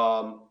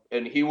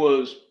 And he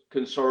was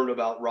concerned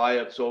about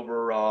riots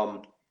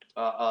over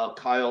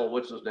Kyle,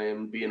 what's his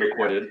name, being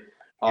acquitted.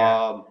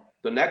 The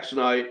next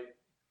night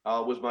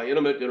was my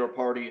intimate dinner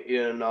party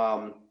in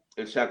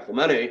San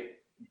Clemente.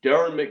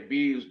 Darren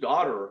McBee's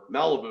daughter,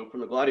 Malibu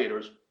from the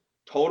Gladiators,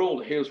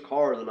 totaled his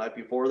car the night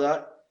before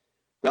that.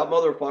 That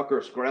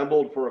motherfucker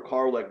scrambled for a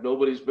car like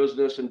nobody's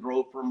business and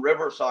drove from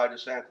Riverside to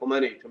San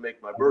Clemente to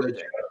make my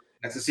birthday,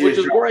 which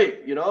is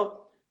great, you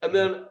know? And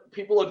then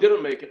people that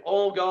didn't make it,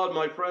 oh God,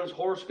 my friend's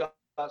horse got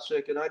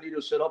sick and I need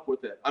to sit up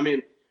with it. I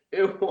mean,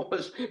 it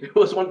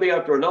was one thing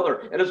after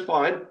another, and it's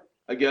fine.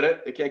 I get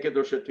it. They can't get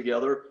their shit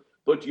together.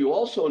 But you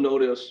also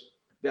notice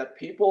that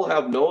people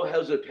have no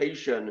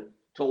hesitation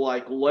to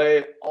like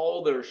lay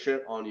all their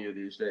shit on you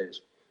these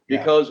days.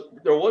 Because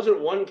there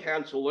wasn't one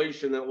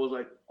cancellation that was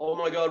like, oh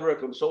my God,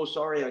 Rick, I'm so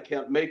sorry I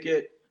can't make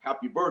it.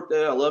 Happy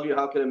birthday. I love you.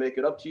 How can I make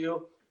it up to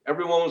you?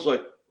 Everyone was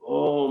like,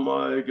 oh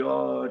my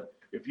God,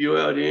 if you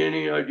had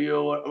any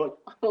idea what, I'm like,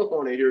 I don't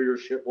want to hear your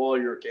shit while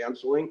you're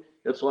canceling.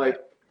 It's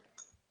like,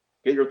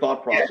 get your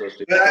thought process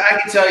together. I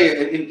can tell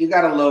you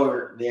got to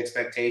lower the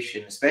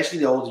expectation, especially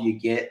the older you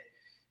get,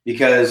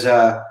 because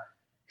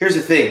here's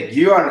the thing.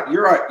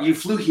 You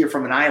flew here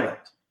from an island,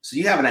 so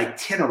you have an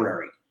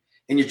itinerary.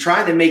 And you're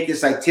trying to make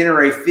this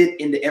itinerary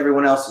fit into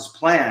everyone else's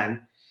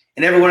plan,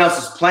 and everyone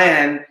else's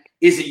plan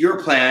isn't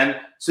your plan.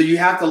 So you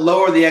have to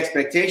lower the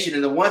expectation.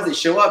 And the ones that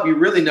show up, you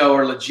really know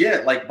are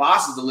legit. Like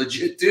Boss is a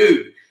legit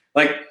dude.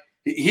 Like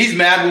he's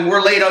mad when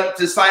we're late up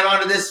to sign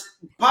on to this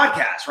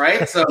podcast,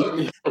 right? So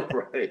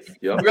right.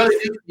 Yep.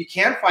 You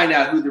can't find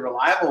out who the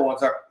reliable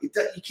ones are.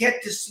 You can't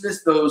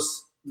dismiss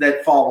those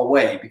that fall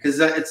away,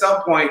 because at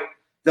some point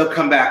they'll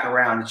come back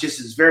around.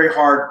 It's very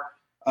hard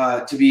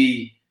to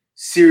be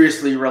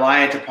seriously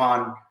reliant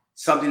upon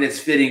something that's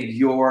fitting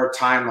your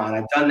timeline.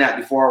 I've done that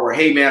before where,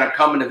 hey man, I'm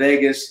coming to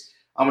Vegas.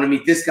 I'm going to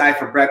meet this guy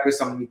for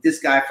breakfast. I'm going to meet this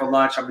guy for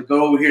lunch. I'm going to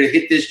go over here to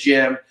hit this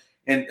gym.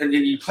 And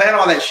you plan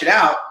all that shit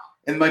out.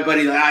 And my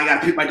buddy, like, I got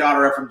to pick my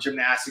daughter up from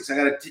gymnastics. I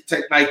got to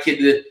take my kid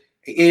to,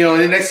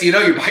 and the next thing you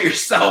know, you're by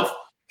yourself,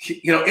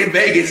 in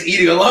Vegas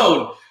eating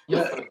alone.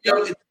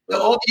 The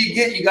older you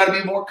get, you got to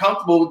be more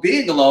comfortable with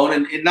being alone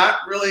and not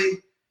really.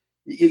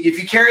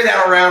 If you carry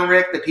that around,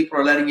 Rick, that people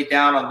are letting you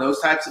down on those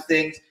types of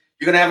things,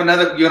 you're going to wake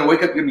up, you're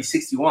going to be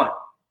 61.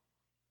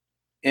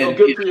 And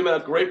good for you,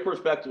 man. Great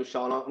perspective,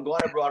 Sean. I'm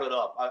glad I brought it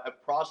up.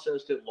 I've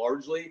processed it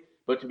largely,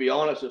 but to be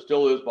honest, it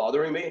still is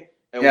bothering me.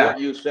 And what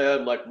you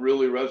said,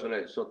 really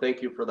resonates. So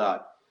thank you for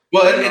that.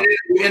 Well,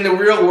 in the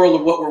real world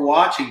of what we're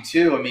watching,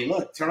 too, I mean,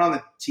 look, turn on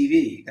the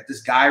TV. You got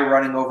this guy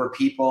running over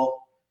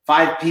people,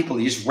 5 people.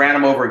 He just ran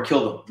them over and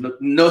killed them.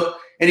 No.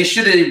 And he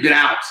shouldn't have even been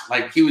out.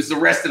 Like, he was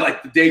arrested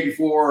the day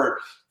before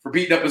for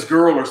beating up his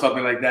girl or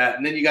something like that.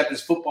 And then you got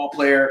this football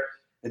player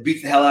that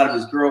beats the hell out of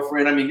his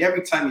girlfriend. I mean,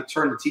 every time you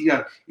turn the TV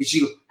on,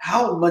 you go,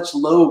 how much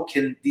low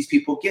can these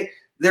people get?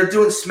 They're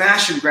doing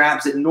smash and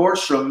grabs at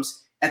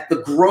Nordstrom's at the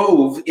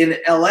Grove in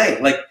LA.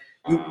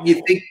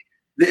 You think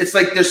it's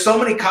like there's so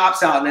many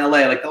cops out in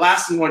LA. Like, the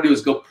last thing you want to do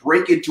is go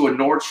break into a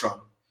Nordstrom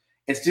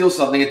and steal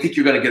something and think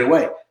you're going to get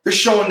away. They're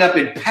showing up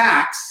in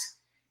packs,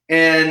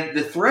 and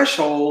the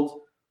threshold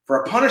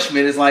for a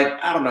punishment is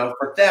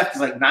for theft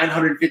is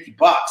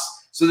 $950.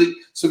 So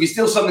if you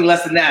steal something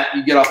less than that,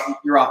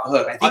 you're off the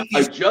hook.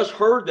 I just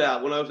heard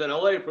that when I was in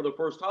LA for the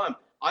first time.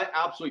 I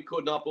absolutely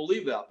could not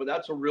believe that, but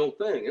that's a real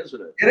thing,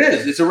 isn't it? It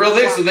is. It's a real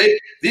thing. So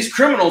these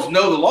criminals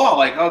know the law.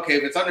 Like, okay,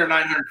 if it's under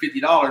 $950,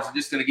 they're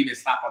just going to give me a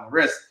slap on the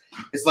wrist.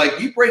 It's like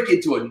you break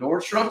into a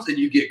Nordstrom's and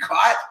you get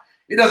caught.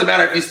 It doesn't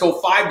matter if you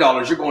stole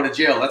 $5, you're going to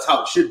jail. That's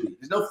how it should be.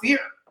 There's no fear.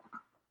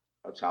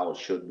 That's how it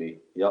should be.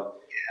 Yep.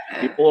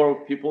 Yeah.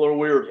 People are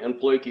weird and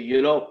flaky.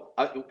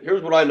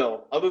 Here's what I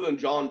know. Other than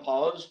John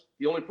Paz,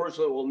 the only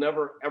person that will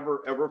never,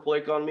 ever, ever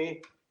flake on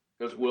me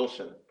is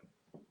Wilson.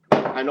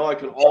 I know I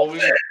can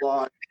always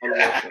rely on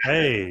Wilson.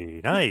 Hey,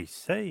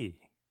 nice. Hey.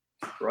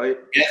 Right?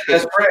 Yes,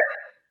 that's right.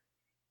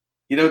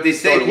 You know what they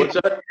say? What's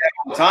that?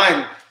 All the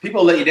time,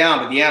 people let you down,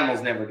 but the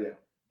animals never do.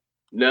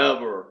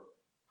 Never.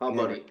 How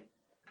buddy?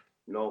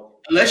 No.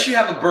 Unless you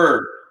have a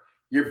bird.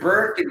 Your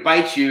bird can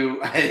bite you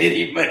at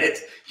any minute.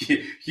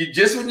 You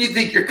just when you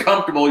think you're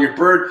comfortable, your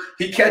bird,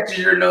 he catches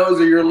your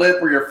nose or your lip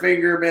or your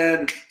finger,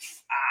 man.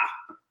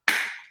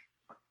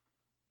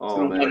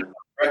 Oh, man.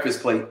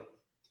 Breakfast plate.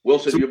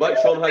 Wilson, you might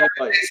show him how you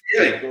fight.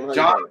 Thanksgiving.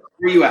 John,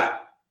 where you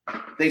at?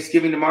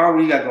 Thanksgiving tomorrow? What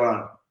do you got going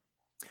on?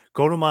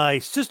 Go to my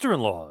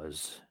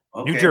sister-in-law's.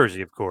 Okay. New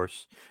Jersey, of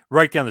course.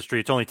 Right down the street.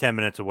 It's only 10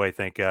 minutes away,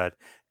 thank God.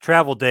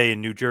 Travel day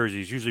in New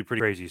Jersey is usually pretty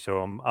crazy, so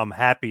I'm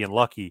happy and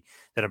lucky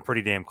that I'm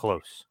pretty damn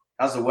close.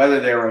 How's the weather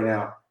there right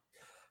now?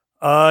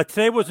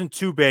 Today wasn't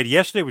too bad.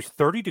 Yesterday was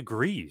 30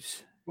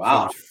 degrees. Wow.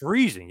 So it was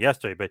freezing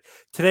yesterday, but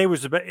today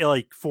was about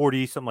like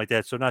 40, something like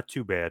that, so not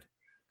too bad.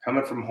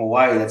 Coming from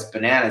Hawaii, that's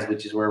bananas,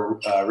 which is where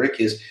Rick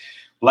is.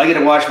 Well, I get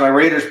to watch my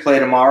Raiders play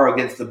tomorrow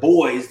against the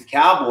boys, the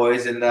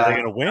Cowboys. And are they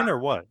going to win or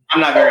what? I'm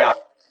not very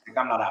optimistic.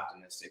 I'm not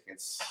optimistic.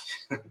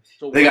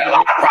 They got a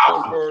lot of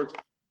problems.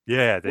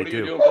 Yeah, they do. What are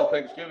you doing for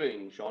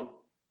Thanksgiving, Sean?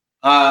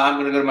 I'm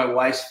going to go to my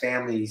wife's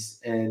family's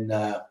in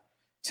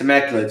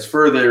Temecula. It's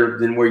further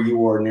than where you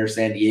were near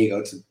San Diego.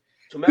 It's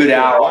a good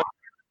hour.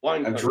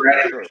 I'm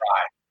dreading the drive.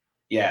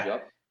 Yeah.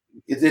 Yep.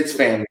 It's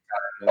family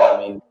time. I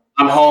mean,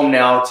 I'm home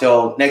now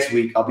till next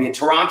week. I'll be in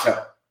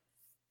Toronto.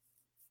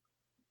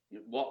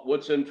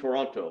 What's in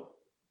Toronto?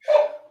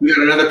 We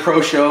got another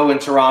pro show in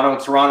Toronto.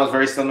 And Toronto's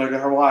very similar to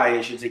Hawaii,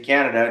 I should say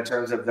Canada, in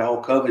terms of the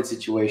whole COVID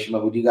situation.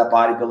 But we do got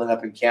bodybuilding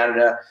up in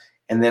Canada.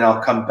 And then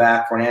I'll come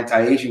back for an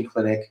anti-aging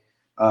clinic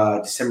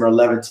December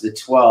 11th to the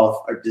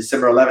 12th, or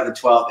December 11th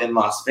to 12th in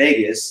Las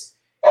Vegas.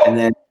 And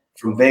then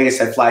from Vegas,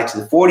 I fly to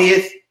the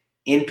 40th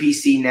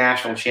NPC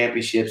National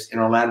Championships in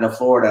Orlando,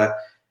 Florida.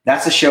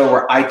 That's a show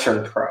where I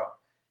turned pro.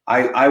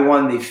 I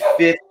won the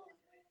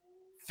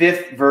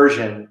fifth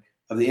version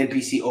of the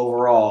NPC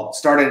overall.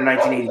 Started in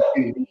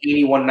 1982.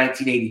 Haney won in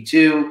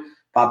 1982.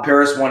 Bob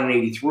Paris won in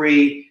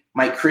 83.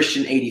 Mike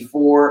Christian,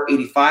 84.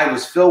 85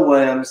 was Phil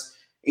Williams.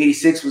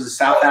 86 was the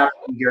South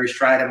African Gary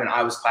Stridham, and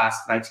I was class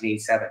of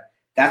 1987.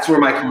 That's where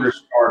my career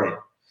started.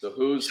 The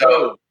who's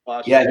who.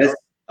 Yeah,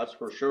 that's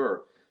for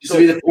sure. This will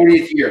be the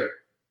 40th year.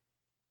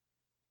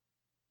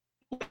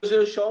 What is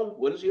this, Sean?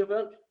 When is the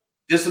event?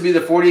 This will be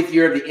the 40th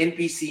year of the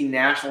NPC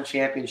National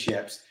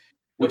Championships,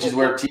 which is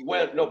where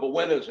but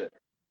when is it?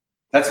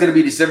 That's going to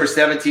be December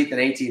 17th and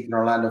 18th in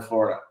Orlando,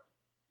 Florida.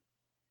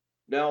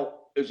 Now,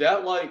 is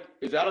that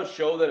a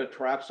show that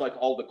attracts like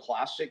all the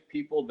classic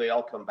people? They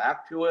all come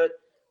back to it.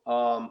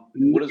 We're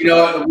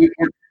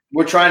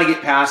trying to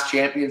get past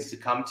champions to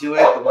come to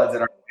it, the ones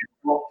that are,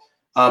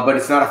 but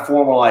it's not a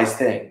formalized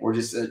thing. We're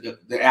just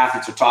the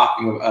athletes are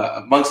talking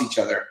amongst each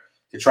other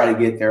to try to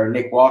get there.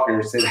 Nick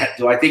Walker said,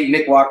 "Do I think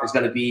Nick Walker is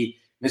going to be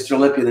Mr.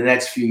 Olympia the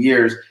next few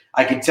years?"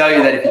 I can tell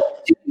you that if he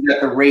continues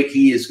at the rate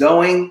he is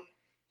going,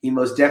 he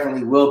most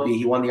definitely will be.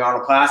 He won the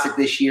Arnold Classic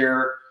this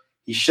year.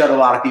 He shut a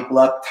lot of people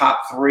up,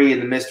 top 3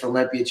 in the Mr.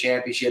 Olympia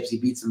championships. He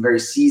beat some very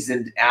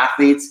seasoned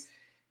athletes.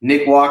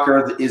 Nick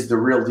Walker is the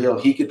real deal.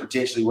 He could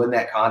potentially win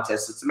that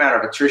contest. It's a matter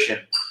of attrition.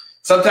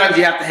 Sometimes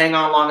you have to hang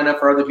on long enough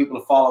for other people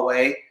to fall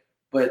away.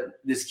 But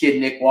this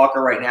kid, Nick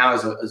Walker, right now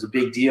is a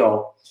big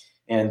deal.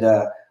 And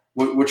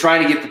we're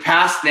trying to get the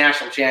past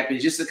national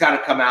champions just to kind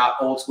of come out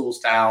old school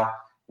style,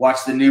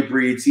 watch the new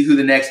breed, see who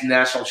the next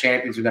national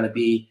champions are going to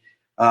be.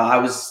 I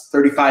was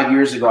 35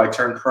 years ago, I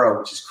turned pro,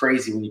 which is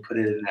crazy when you put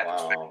it in that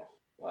perspective.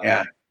 Wow.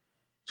 Yeah.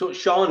 So,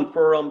 Sean,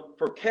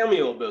 for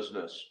Cameo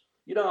business,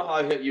 you know how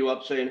I hit you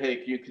up saying, hey,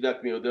 can you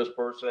connect me with this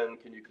person?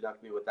 Can you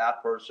connect me with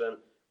that person?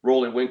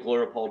 Rolly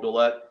Winkler, Paul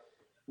Dollett.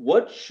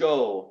 What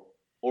show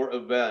or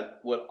event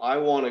would I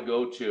want to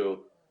go to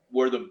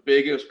where the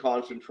biggest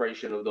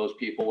concentration of those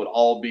people would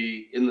all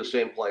be in the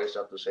same place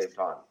at the same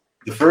time?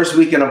 The first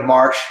weekend of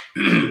March,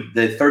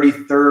 the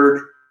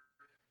 33rd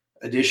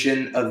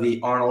edition of the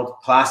Arnold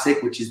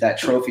Classic, which is that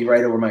trophy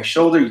right over my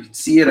shoulder. You can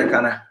see it.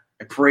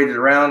 I paraded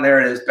around.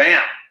 There it is.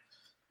 Bam.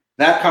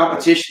 That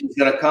competition is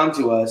going to come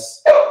to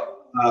us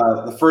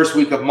the first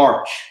week of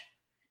March,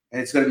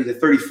 and it's going to be the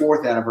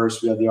 34th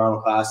anniversary of the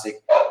Arnold Classic.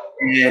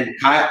 And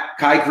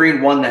Kai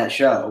Green won that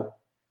show.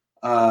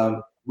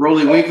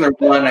 Rolly Winkler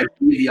won, I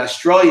believe, the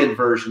Australian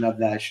version of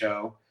that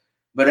show.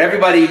 But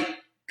everybody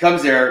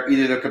comes there,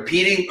 either they're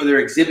competing or they're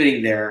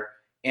exhibiting there.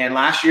 And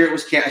last year it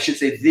was, I should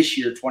say this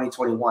year,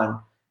 2021,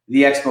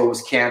 the expo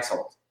was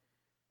canceled.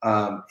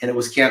 And it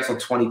was canceled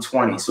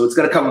 2020. So it's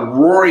going to come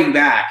roaring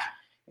back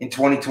in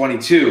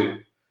 2022.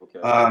 Okay.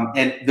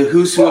 And the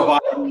who's who of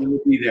bodybuilding will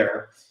be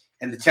there.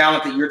 And the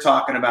talent that you're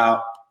talking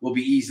about will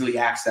be easily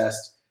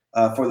accessed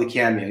for the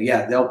Cameo.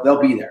 Yeah,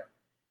 they'll be there.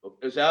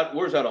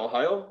 Where's that,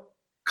 Ohio?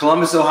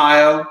 Columbus,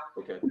 Ohio,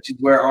 Okay. which is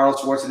where Arnold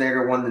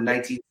Schwarzenegger won the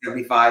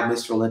 1975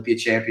 Mr. Olympia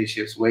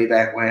Championships way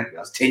back when. I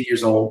was 10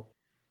 years old.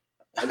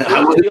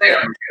 I wasn't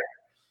there.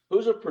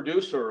 Who's a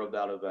producer of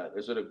that event?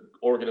 Is it an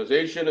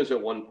organization? Is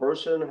it one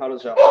person? How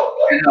does that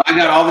work? I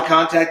got all the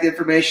contact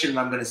information, and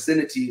I'm going to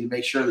send it to you to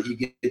make sure that you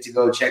get to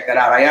go check that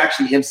out. I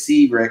actually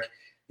MC, Rick,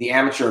 the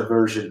amateur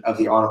version of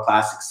the Arnold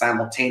Classic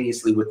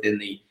simultaneously within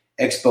the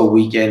Expo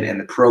weekend and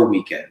the Pro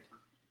weekend.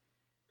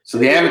 So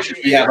the amateur,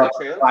 we have up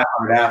to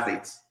 500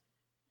 athletes.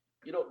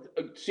 You know,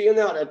 seeing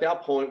that at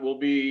that point, we'll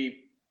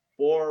be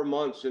 4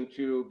 months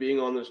into being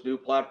on this new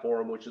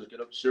platform, which is going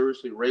to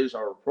seriously raise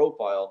our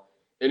profile.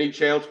 Any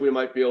chance we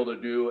might be able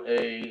to do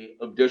a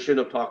edition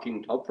of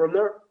Talking Tough from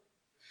there?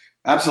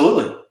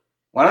 Absolutely.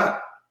 Why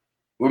not?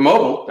 We're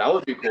mobile. That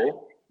would be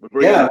cool.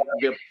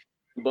 Get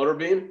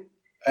Butterbean.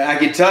 I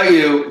can tell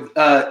you,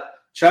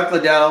 Chuck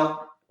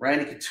Liddell,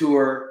 Randy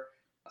Couture,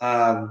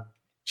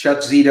 Chuck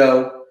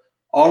Zito,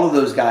 all of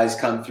those guys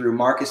come through.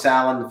 Marcus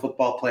Allen, the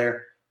football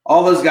player,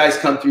 all those guys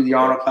come through the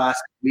Arnold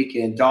Classic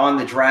weekend. Don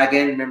the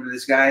Dragon, remember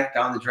this guy?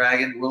 Don the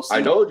Dragon Wilson?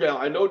 I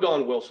know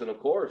Don Wilson, of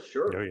course,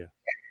 sure. Oh, yeah.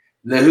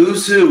 The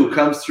who's who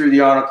comes through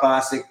the Arnold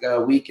Classic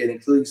weekend,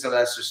 including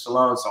Sylvester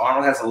Stallone. So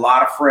Arnold has a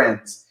lot of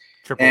friends.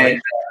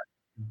 And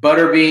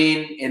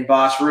Butterbean and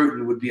Boss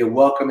Rutan would be a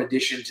welcome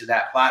addition to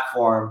that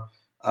platform,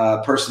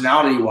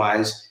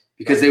 personality-wise,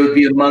 because they would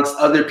be amongst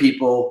other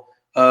people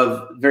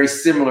of very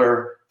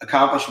similar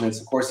accomplishments.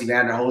 Of course,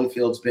 Evander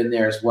Holyfield's been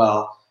there as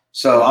well.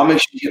 So I'll make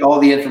sure you get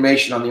all the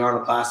information on the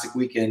Arnold Classic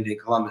weekend in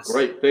Columbus.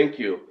 Great, thank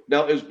you.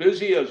 Now, as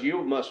busy as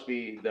you must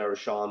be there,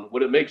 Sean,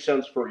 would it make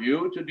sense for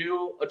you to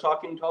do a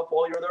Talking Tough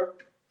while you're there?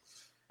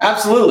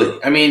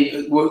 Absolutely. I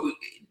mean,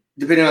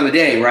 depending on the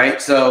day,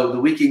 right? So the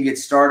weekend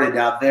gets started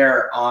out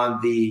there on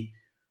the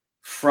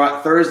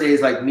Thursday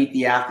is like Meet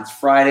the Athletes.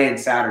 Friday and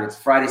Saturday. It's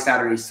Friday,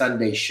 Saturday,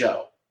 Sunday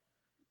show.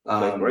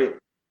 Okay, great.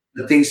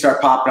 The things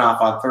start popping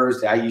off on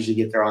Thursday. I usually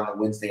get there on the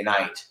Wednesday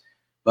night.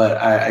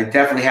 But I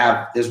definitely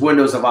there's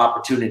windows of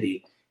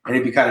opportunity. And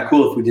it'd be kind of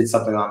cool if we did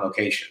something on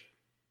location.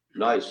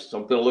 Nice.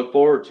 Something to look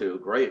forward to.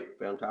 Great.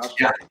 Fantastic.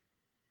 Yeah.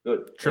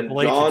 Good. Triple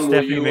H and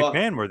Stephanie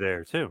McMahon were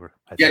there too.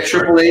 Yeah,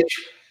 Triple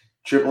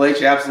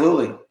H,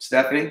 absolutely.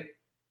 Stephanie.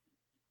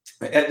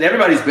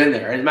 Everybody's been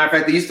there. As a matter of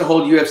fact, they used to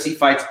hold UFC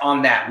fights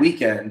on that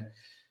weekend.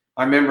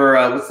 I remember,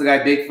 what's the guy,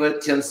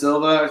 Bigfoot? Tim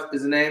Silva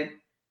is the name?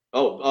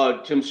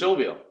 Oh, Tim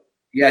Sylvia.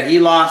 Yeah, he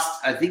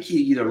lost. I think he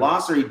either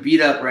lost or he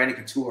beat up Randy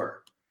Couture.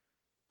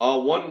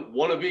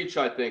 One of each,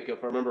 I think,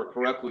 if I remember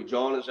correctly.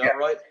 John, is that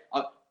right?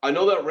 I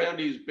know that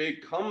Randy's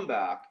big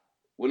comeback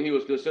when he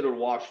was considered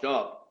washed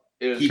up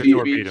is he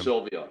beat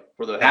Sylvia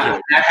for the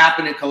that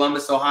happened in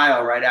Columbus,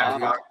 Ohio, right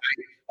after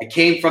I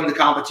came from the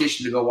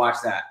competition to go watch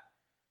that.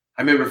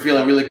 I remember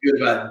feeling really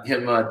good about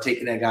him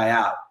taking that guy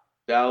out.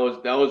 That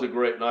was a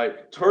great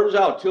night. Turns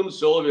out Tim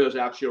Sylvia is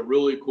actually a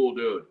really cool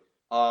dude.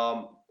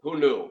 Who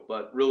knew?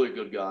 But really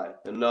good guy.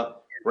 And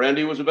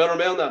Randy was a better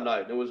man that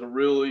night. It was a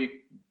really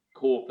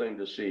cool thing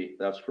to see,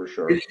 that's for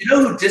sure. You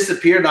know who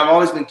disappeared? I've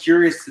always been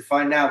curious to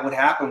find out what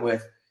happened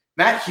with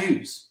Matt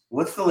Hughes.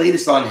 What's the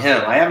latest on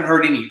him? I haven't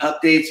heard any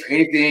updates or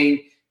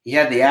anything. He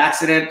had the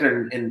accident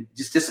and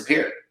just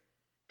disappeared.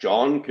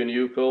 John, can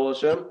you fill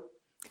us in?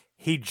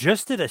 He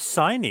just did a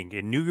signing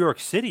in New York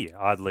City,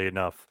 oddly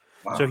enough.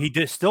 Wow. So he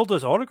still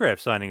does autograph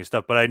signing and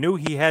stuff, but I knew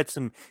he had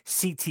some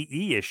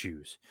CTE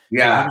issues.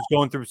 Yeah. So he was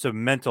going through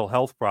some mental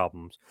health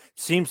problems.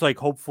 Seems like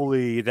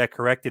hopefully that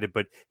corrected it,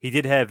 but he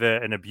did have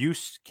an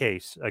abuse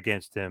case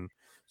against him.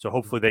 So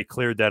hopefully they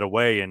cleared that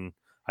away, and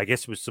I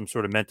guess it was some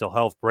sort of mental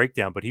health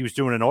breakdown, but he was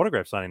doing an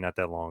autograph signing not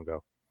that long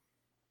ago.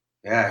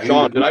 Yeah.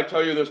 Sean, did I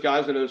tell you this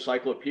guy's an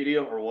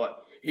encyclopedia or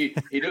what? He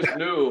just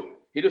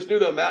knew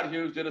that Matt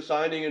Hughes did a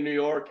signing in New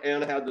York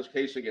and had this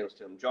case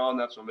against him. John,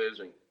 that's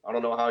amazing. I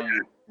don't know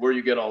where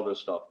you get all this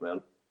stuff,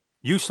 man.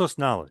 Useless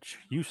knowledge.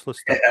 Useless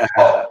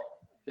stuff.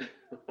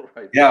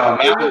 Right. Yeah,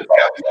 Matt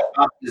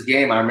was his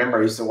game. I remember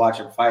I used to watch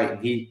him fight,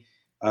 and he,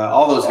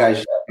 all those guys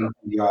came to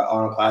the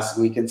Arnold Classic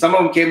weekend. Some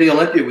of them came to the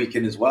Olympia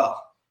weekend as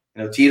well.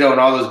 You know, Tito and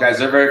all those guys,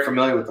 they're very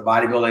familiar with the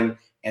bodybuilding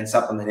and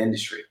supplement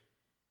industry.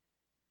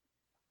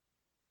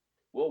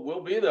 Well,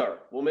 we'll be there.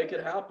 We'll make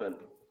it happen.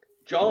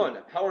 John,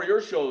 how are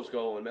your shows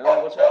going, man?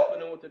 What's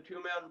happening with the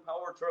Two-Man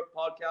Power Trip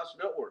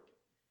Podcast Network?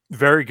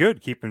 Very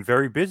good. Keeping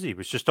very busy.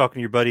 Was just talking to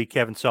your buddy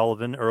Kevin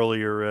Sullivan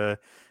earlier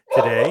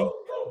today.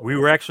 We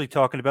were actually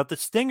talking about the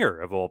Stinger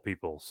of all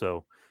people.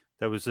 So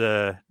that was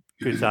a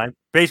good time.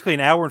 Basically an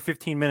hour and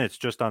 15 minutes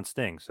just on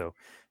Sting. So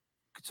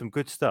some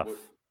good stuff.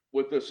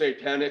 With the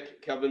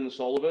satanic Kevin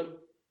Sullivan?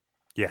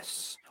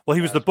 Yes. Well,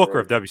 he was the booker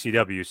of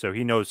WCW, so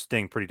he knows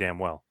Sting pretty damn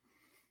well.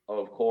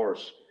 Of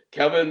course.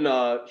 Kevin,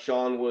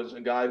 Sean, was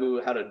a guy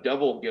who had a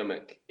devil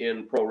gimmick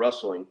in pro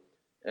wrestling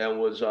and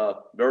was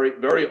very,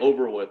 very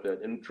over with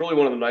it, and truly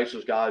one of the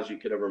nicest guys you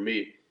could ever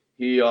meet.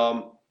 He,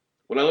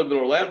 when I lived in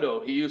Orlando,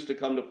 he used to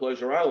come to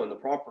Pleasure Island, the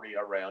property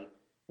I ran,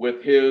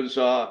 with his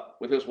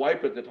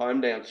wife at the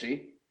time,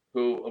 Nancy,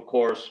 who, of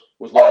course,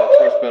 was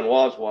Chris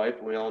Benoit's wife.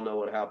 We all know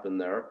what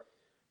happened there.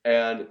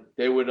 and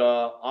they would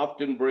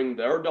often bring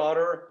their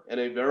daughter and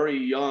a very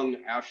young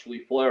Ashley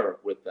Flair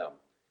with them.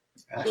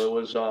 So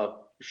it was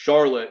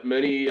Charlotte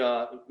many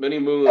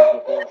moons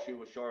before she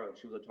was Charlotte.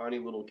 She was a tiny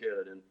little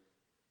kid, and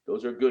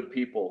those are good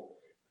people.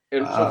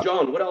 And so,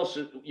 John, what else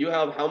you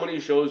have? How many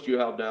shows do you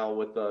have now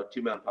with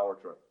Two-Man Power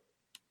Trip?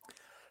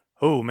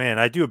 Oh man,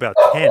 I do about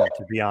 10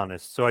 to be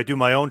honest. So I do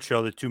my own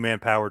show, the Two-Man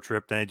Power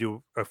Trip. Then I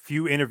do a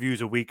few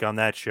interviews a week on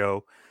that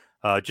show.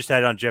 Just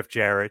had on Jeff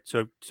Jarrett.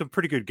 So some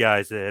pretty good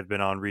guys that have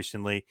been on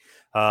recently.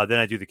 Then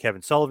I do the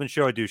Kevin Sullivan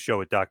Show. I do a show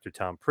with Dr.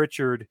 Tom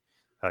Pritchard.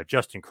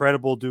 Just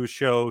Incredible do a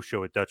show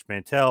with Dutch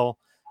Mantel.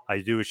 I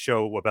do a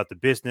show about the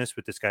business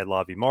with this guy,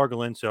 Lavi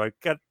Margolin. So I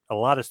got a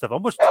lot of stuff,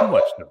 almost too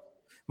much stuff.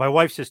 My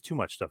wife says too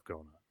much stuff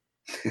going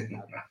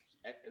on.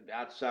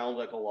 That sounds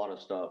like a lot of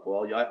stuff.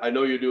 Well, I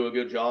know you do a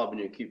good job and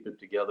you keep it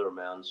together,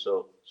 man.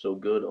 So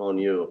good on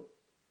you.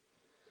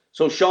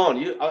 So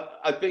Sean,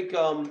 I think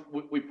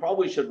we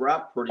probably should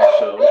wrap pretty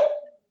soon.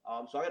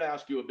 So I got to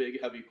ask you a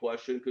big, heavy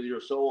question because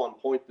you're so on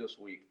point this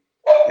week.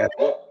 Yeah.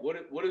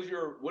 What is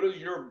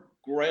your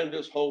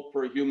grandest hope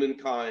for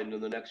humankind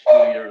in the next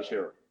few years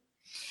here?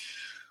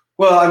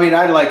 Well, I mean,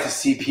 I'd like to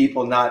see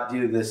people not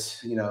do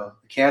this,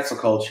 cancel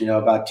culture.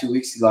 About 2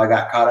 weeks ago, I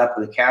got caught up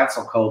with the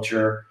cancel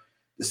culture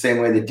the same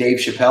way that Dave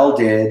Chappelle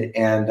did.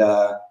 And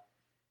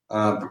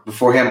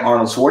before him,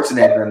 Arnold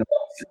Schwarzenegger in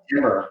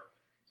September,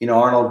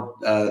 Arnold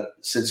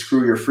said,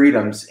 screw your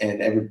freedoms.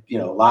 And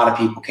a lot of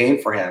people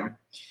came for him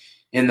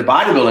in the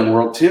bodybuilding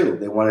world too.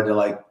 They wanted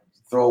to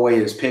throw away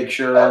his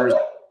pictures,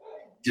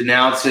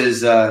 denounce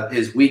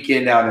his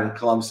weekend out in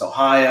Columbus,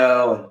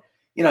 Ohio. And,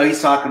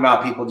 he's talking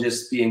about people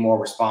just being more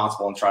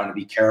responsible and trying to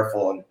be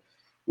careful. And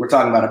we're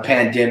talking about a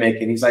pandemic.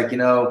 And he's like,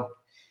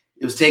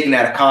 it was taken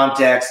out of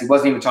context. He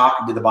wasn't even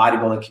talking to the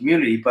bodybuilding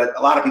community, but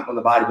a lot of people in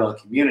the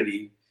bodybuilding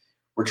community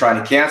were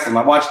trying to cancel him.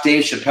 I watched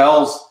Dave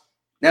Chappelle's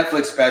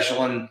Netflix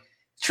special, and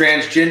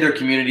transgender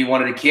community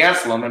wanted to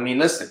cancel him. I mean,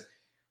 listen,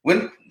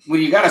 when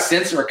you got to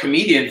censor a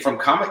comedian from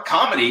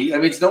comedy, I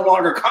mean, it's no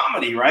longer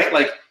comedy,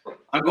 right?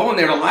 I'm going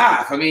there to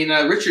laugh. I mean,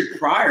 Richard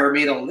Pryor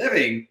made a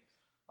living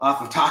off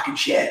of talking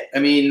shit. I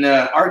mean,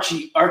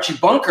 Archie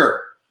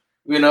Bunker,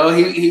 he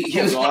was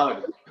he's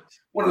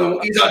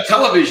on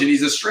television.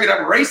 He's a straight up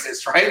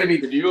racist, right? I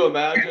mean, can you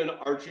imagine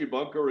Archie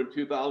Bunker in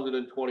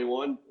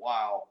 2021?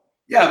 Wow.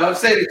 Yeah, but I'm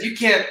saying if you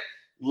can't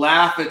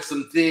laugh at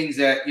some things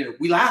that,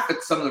 we laugh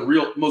at some of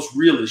the most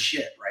realist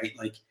shit, right?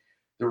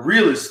 The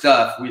realist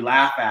stuff we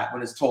laugh at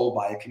when it's told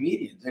by a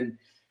comedian. And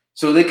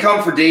so they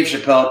come for Dave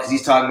Chappelle because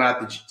he's talking about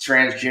the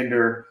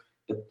transgender,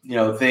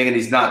 thing, and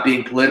he's not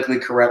being politically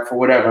correct for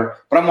whatever.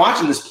 But I'm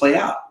watching this play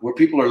out where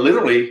people are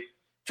literally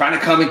trying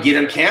to come and get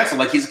him canceled.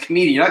 Like, he's a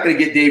comedian. You're not going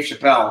to get Dave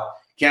Chappelle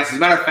canceled. As a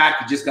matter of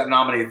fact, he just got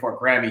nominated for a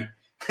Grammy.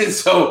 And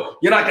so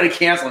you're not going to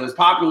cancel him. His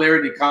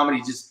popularity in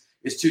comedy just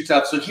is too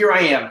tough. So here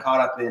I am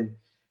caught up in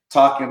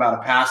talking about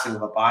a passing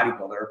of a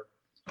bodybuilder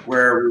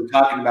where we were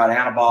talking about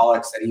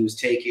anabolics that he was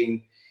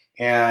taking.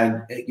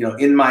 And,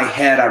 in my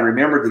head, I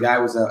remembered the guy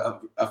was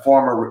a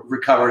former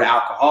recovered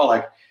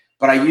alcoholic,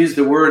 but I used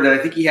the word that I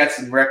think he had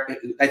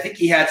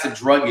some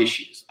drug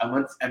issues. I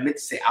meant to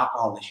say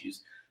alcohol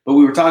issues, but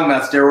we were talking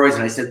about steroids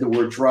and I said the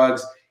word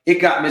drugs. It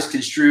got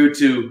misconstrued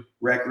to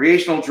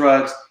recreational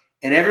drugs,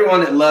 and everyone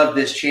that loved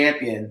this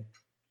champion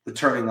was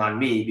turning on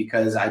me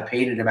because I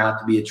painted him out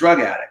to be a drug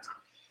addict.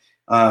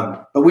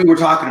 But we were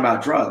talking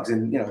about drugs,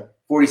 and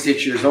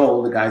 46 years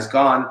old, the guy's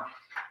gone,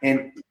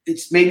 and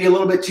it's maybe a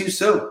little bit too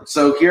soon.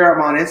 So here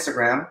I'm on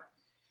Instagram,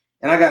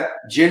 and I got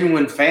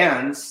genuine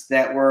fans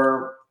that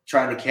were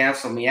trying to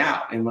cancel me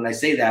out. And when I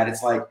say that,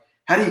 it's like,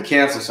 how do you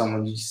cancel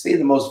someone? You say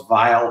the most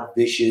vile,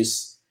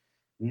 vicious,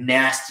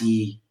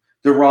 nasty,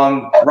 the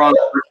wrong person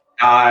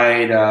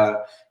died.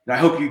 I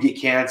hope you get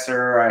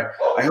cancer.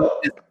 I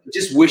hope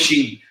just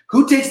wishing.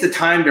 Who takes the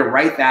time to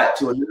write that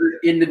to another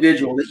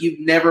individual that you've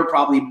never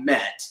probably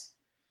met,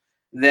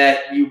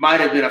 that you might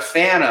have been a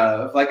fan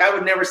of? I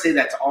would never say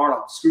that to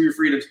Arnold. Screw your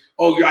freedoms.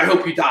 Oh, I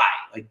hope you die.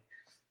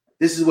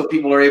 This is what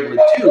people are able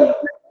to do at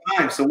the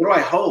time. So what do I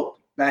hope?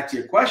 Back to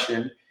your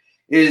question,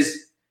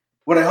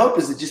 what I hope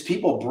is that just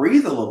people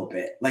breathe a little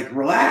bit,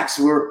 relax.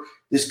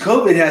 This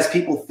COVID has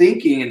people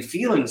thinking and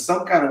feeling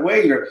some kind of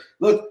way.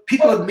 Look,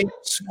 people have made a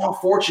small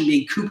fortune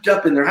being cooped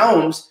up in their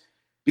homes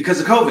because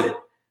of COVID.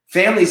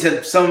 Families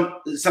have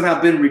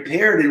somehow been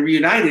repaired and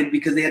reunited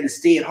because they had to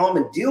stay at home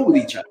and deal with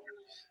each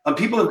other.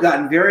 People have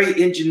gotten very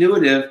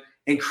ingenuitive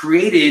and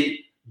created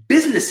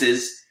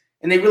businesses,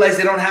 and they realize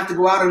they don't have to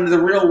go out into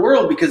the real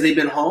world because they've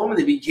been home and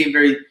they became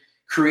very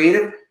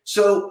creative.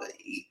 So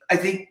I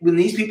think when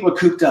these people are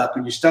cooped up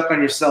and you're stuck on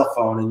your cell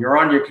phone and you're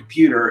on your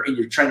computer and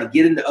you're trying to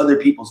get into other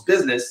people's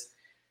business,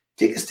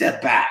 take a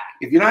step back.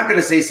 If you're not going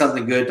to say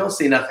something good, don't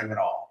say nothing at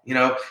all.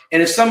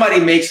 And if somebody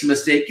makes a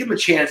mistake, give them a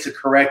chance to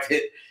correct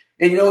it.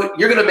 And you're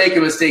going to make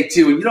a mistake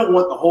too. And you don't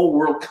want the whole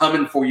world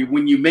coming for you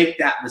when you make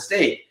that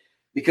mistake,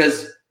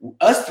 because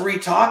us three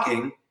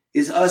talking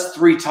is us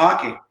three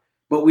talking.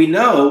 But we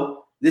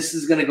know this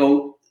is going to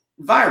go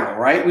viral,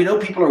 right? We know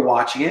people are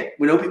watching it.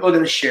 We know people are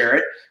going to share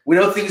it. We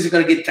know things are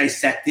going to get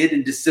dissected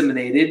and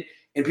disseminated.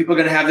 and people are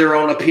going to have their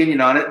own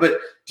opinion on it. But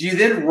do you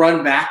then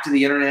run back to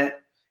the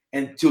internet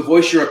and to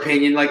voice your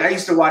opinion? Like I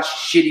used to watch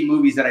shitty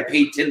movies that I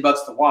paid $10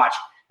 to watch,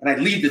 and I'd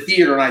leave the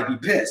theater and I'd be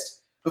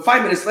pissed. But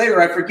 5 minutes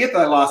later, I'd forget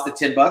that I lost the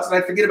 $10 and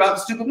I'd forget about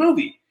the stupid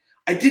movie.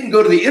 I didn't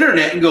go to the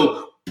internet and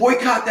go,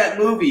 boycott that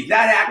movie.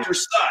 That actor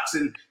sucks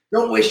and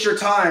don't waste your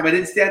time. I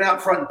didn't stand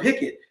out front and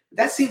pick it.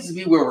 That seems to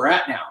be where we're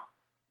at now.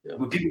 Yeah.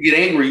 When people get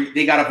angry,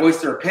 they got to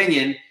voice their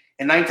opinion.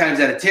 And 9 times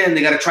out of 10,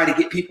 they got to try to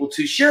get people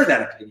to share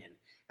that opinion.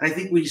 And I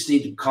think we just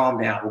need to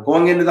calm down. We're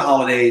going into the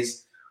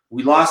holidays.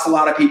 We lost a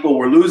lot of people.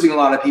 We're losing a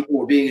lot of people.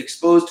 We're being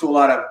exposed to a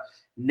lot of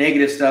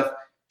negative stuff.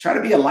 Try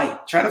to be a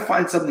light. Try to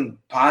find something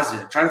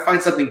positive. Try to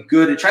find something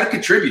good and try to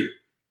contribute.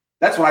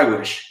 That's what I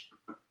wish.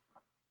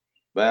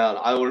 Man,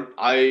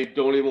 I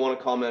don't even want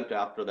to comment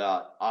after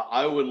that.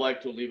 I would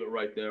like to leave it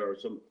right there.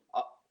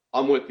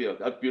 I'm with you.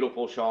 That's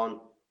beautiful, Sean.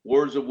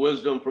 Words of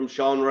wisdom from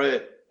Sean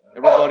Ray.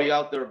 Everybody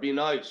out there, be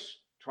nice.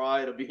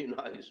 Try to be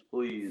nice,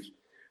 please.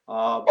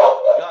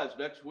 Guys,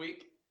 next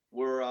week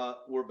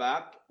we're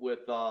back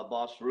with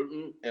Boss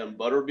Rutan and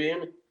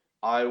Butterbean.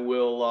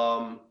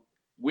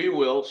 We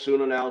will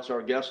soon announce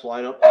our guest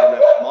lineup for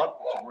next month.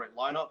 It's a great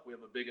lineup. We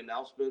have a big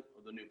announcement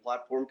of the new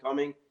platform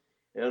coming,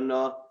 and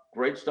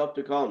great stuff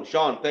to come.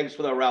 Sean, thanks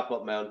for that wrap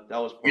up, man. That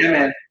was perfect. Yeah,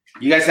 man.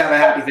 You guys have a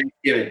happy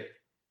Thanksgiving.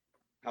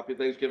 Happy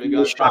Thanksgiving,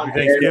 guys. Happy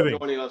Thanksgiving.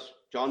 Joining us,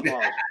 John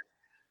Paz.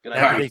 Good night.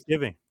 Happy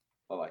Thanksgiving.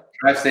 Bye-bye.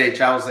 Drive safe.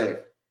 Travel safe.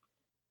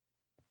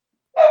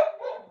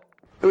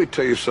 Let me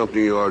tell you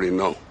something you already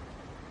know.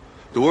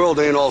 The world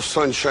ain't all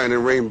sunshine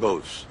and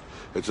rainbows.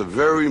 It's a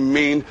very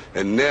mean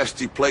and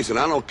nasty place, and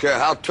I don't care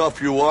how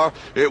tough you are,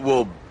 it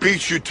will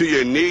beat you to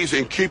your knees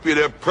and keep you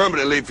there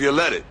permanently if you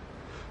let it.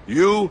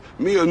 You,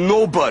 me, or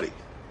nobody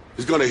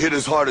is gonna hit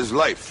as hard as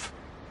life.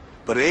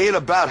 But it ain't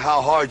about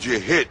how hard you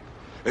hit.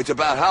 It's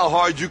about how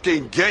hard you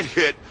can get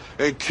hit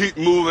and keep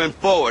moving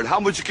forward. How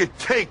much you can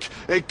take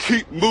and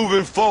keep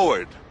moving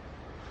forward.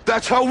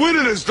 That's how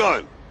winning is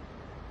done.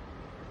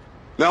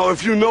 Now,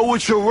 if you know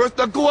what you're worth,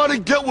 now go out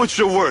and get what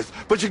you're worth.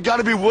 But you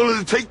gotta be willing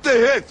to take the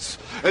hits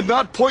and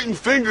not pointing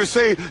fingers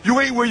saying you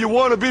ain't where you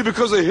want to be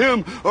because of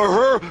him or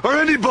her or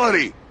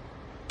anybody.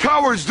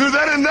 Cowards do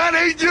that, and that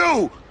ain't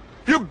you.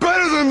 You're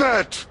better than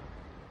that.